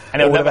game.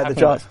 And it would never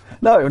happen.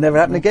 No, it will never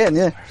happen again,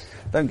 yeah.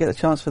 Don't get a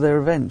chance for their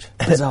revenge.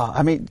 Bizarre.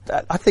 I mean,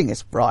 I think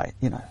it's right,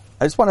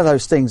 It's one of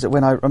those things that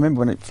I remember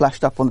when it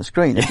flashed up on the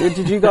screen.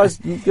 Did you guys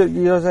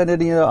had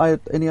any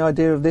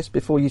idea of this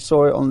before you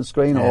saw it on the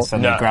screen? Yeah,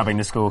 or grabbing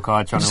the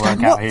scorecard, trying to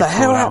work out what the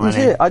hell happens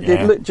here?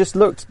 Just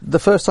looked, the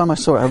first time I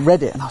saw it, I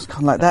read it, and I was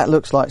kind of like, that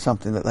looks like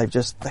something that they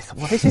thought,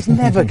 well, this is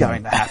never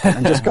going to happen,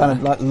 and just kind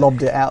of like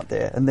lobbed it out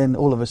there, and then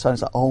all of a sudden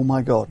it's like, oh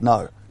my God,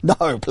 no,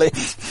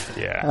 please.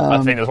 Yeah,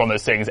 I think it's one of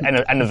those things.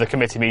 End of the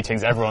committee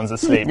meetings, everyone's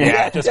asleep.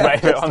 Just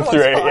wave it on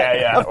through.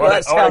 I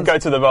want to go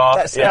to the bar.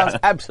 That sounds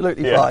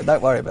absolutely fine.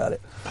 Don't worry about it.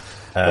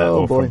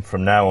 Boy.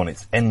 From now on,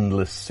 it's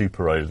endless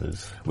super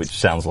overs, which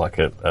sounds like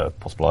a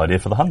possible idea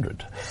for the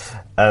 100.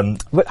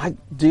 But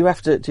do you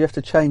have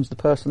to change the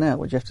personnel?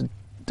 Would you have to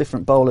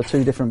different bowler,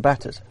 2 different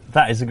batters?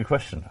 That is a good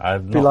question.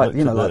 I've not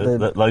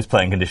looked at those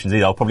playing conditions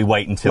either. I'll probably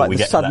wait until we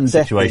get to that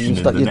situation.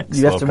 You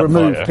have to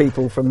remove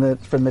people from the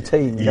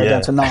team, go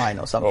down to 9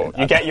 or something.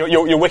 You get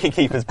your wicket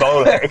keepers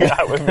bowling.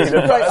 That would be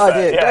great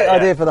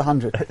idea for the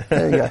 100.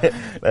 There you go.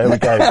 There we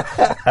go.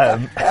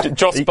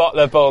 Joss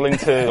Buttler bowling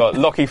to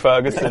Lockie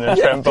Ferguson and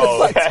Trent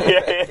Boult.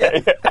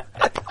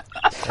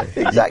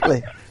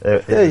 Exactly.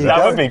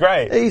 That would be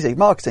great. Easy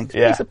marketing.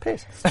 Piece of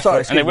piss.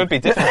 Sorry, and it would be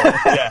difficult.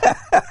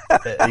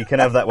 You can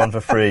have that one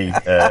for free,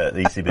 the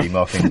ECB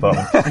marketing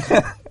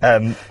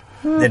department.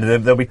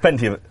 There'll be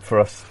plenty for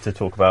us to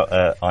talk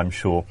about, I'm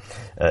sure,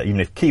 even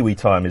if Kiwi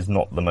time is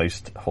not the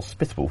most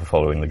hospitable for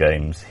following the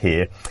games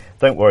here.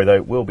 Don't worry,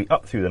 though, we'll be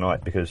up through the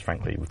night because,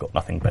 frankly, we've got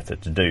nothing better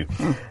to do.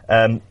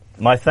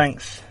 My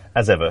thanks,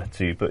 as ever,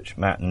 to Butch,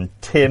 Matt and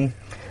Tim,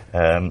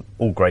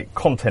 all great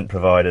content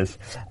providers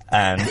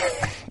and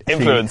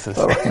influencers.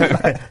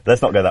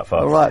 Let's not go that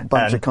far. All right,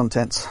 bunch of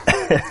contents.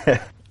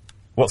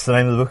 What's the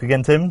name of the book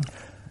again, Tim?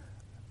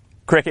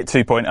 Cricket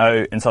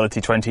 2.0 inside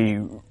the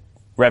T20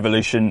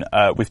 revolution.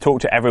 We've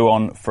talked to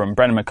everyone from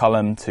Brendan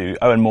McCullum to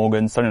Owen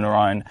Morgan, Sonia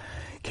Narayan,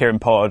 Kieran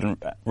Pollard, and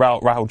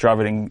Rahul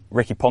Dravid and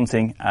Ricky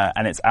Ponting,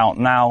 and it's out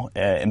now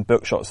in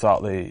bookshops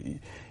throughout the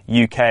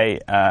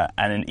UK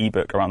and in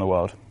ebook around the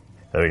world.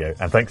 There we go.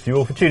 And thanks to you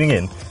all for tuning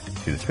in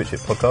to the Switch It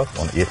podcast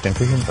on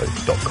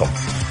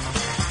ESPNcricinfo.com.